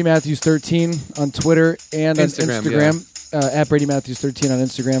 At Brady Matthews 13 on Twitter and Instagram, on Instagram. At Brady Matthews 13 on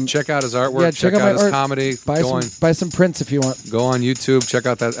Instagram. Check out his artwork. Yeah, check check out out my his art. comedy. Buy some prints if you want. Go on YouTube. Check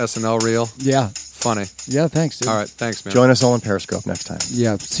out that SNL reel. Yeah. Funny. Yeah. Thanks, dude. All right. Thanks, man. Join us all on Periscope next time.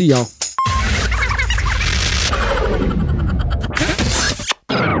 Yeah. See y'all.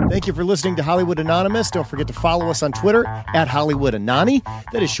 Thank you for listening to Hollywood Anonymous. Don't forget to follow us on Twitter at Hollywood Anani.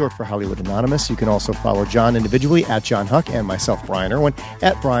 That is short for Hollywood Anonymous. You can also follow John individually at John Huck and myself, Brian Irwin,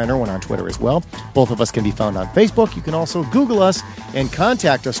 at Brian Irwin on Twitter as well. Both of us can be found on Facebook. You can also Google us and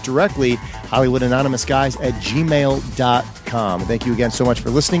contact us directly, HollywoodAnonymousGuys@gmail.com. Thank you again so much for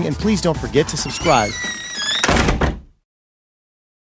listening, and please don't forget to subscribe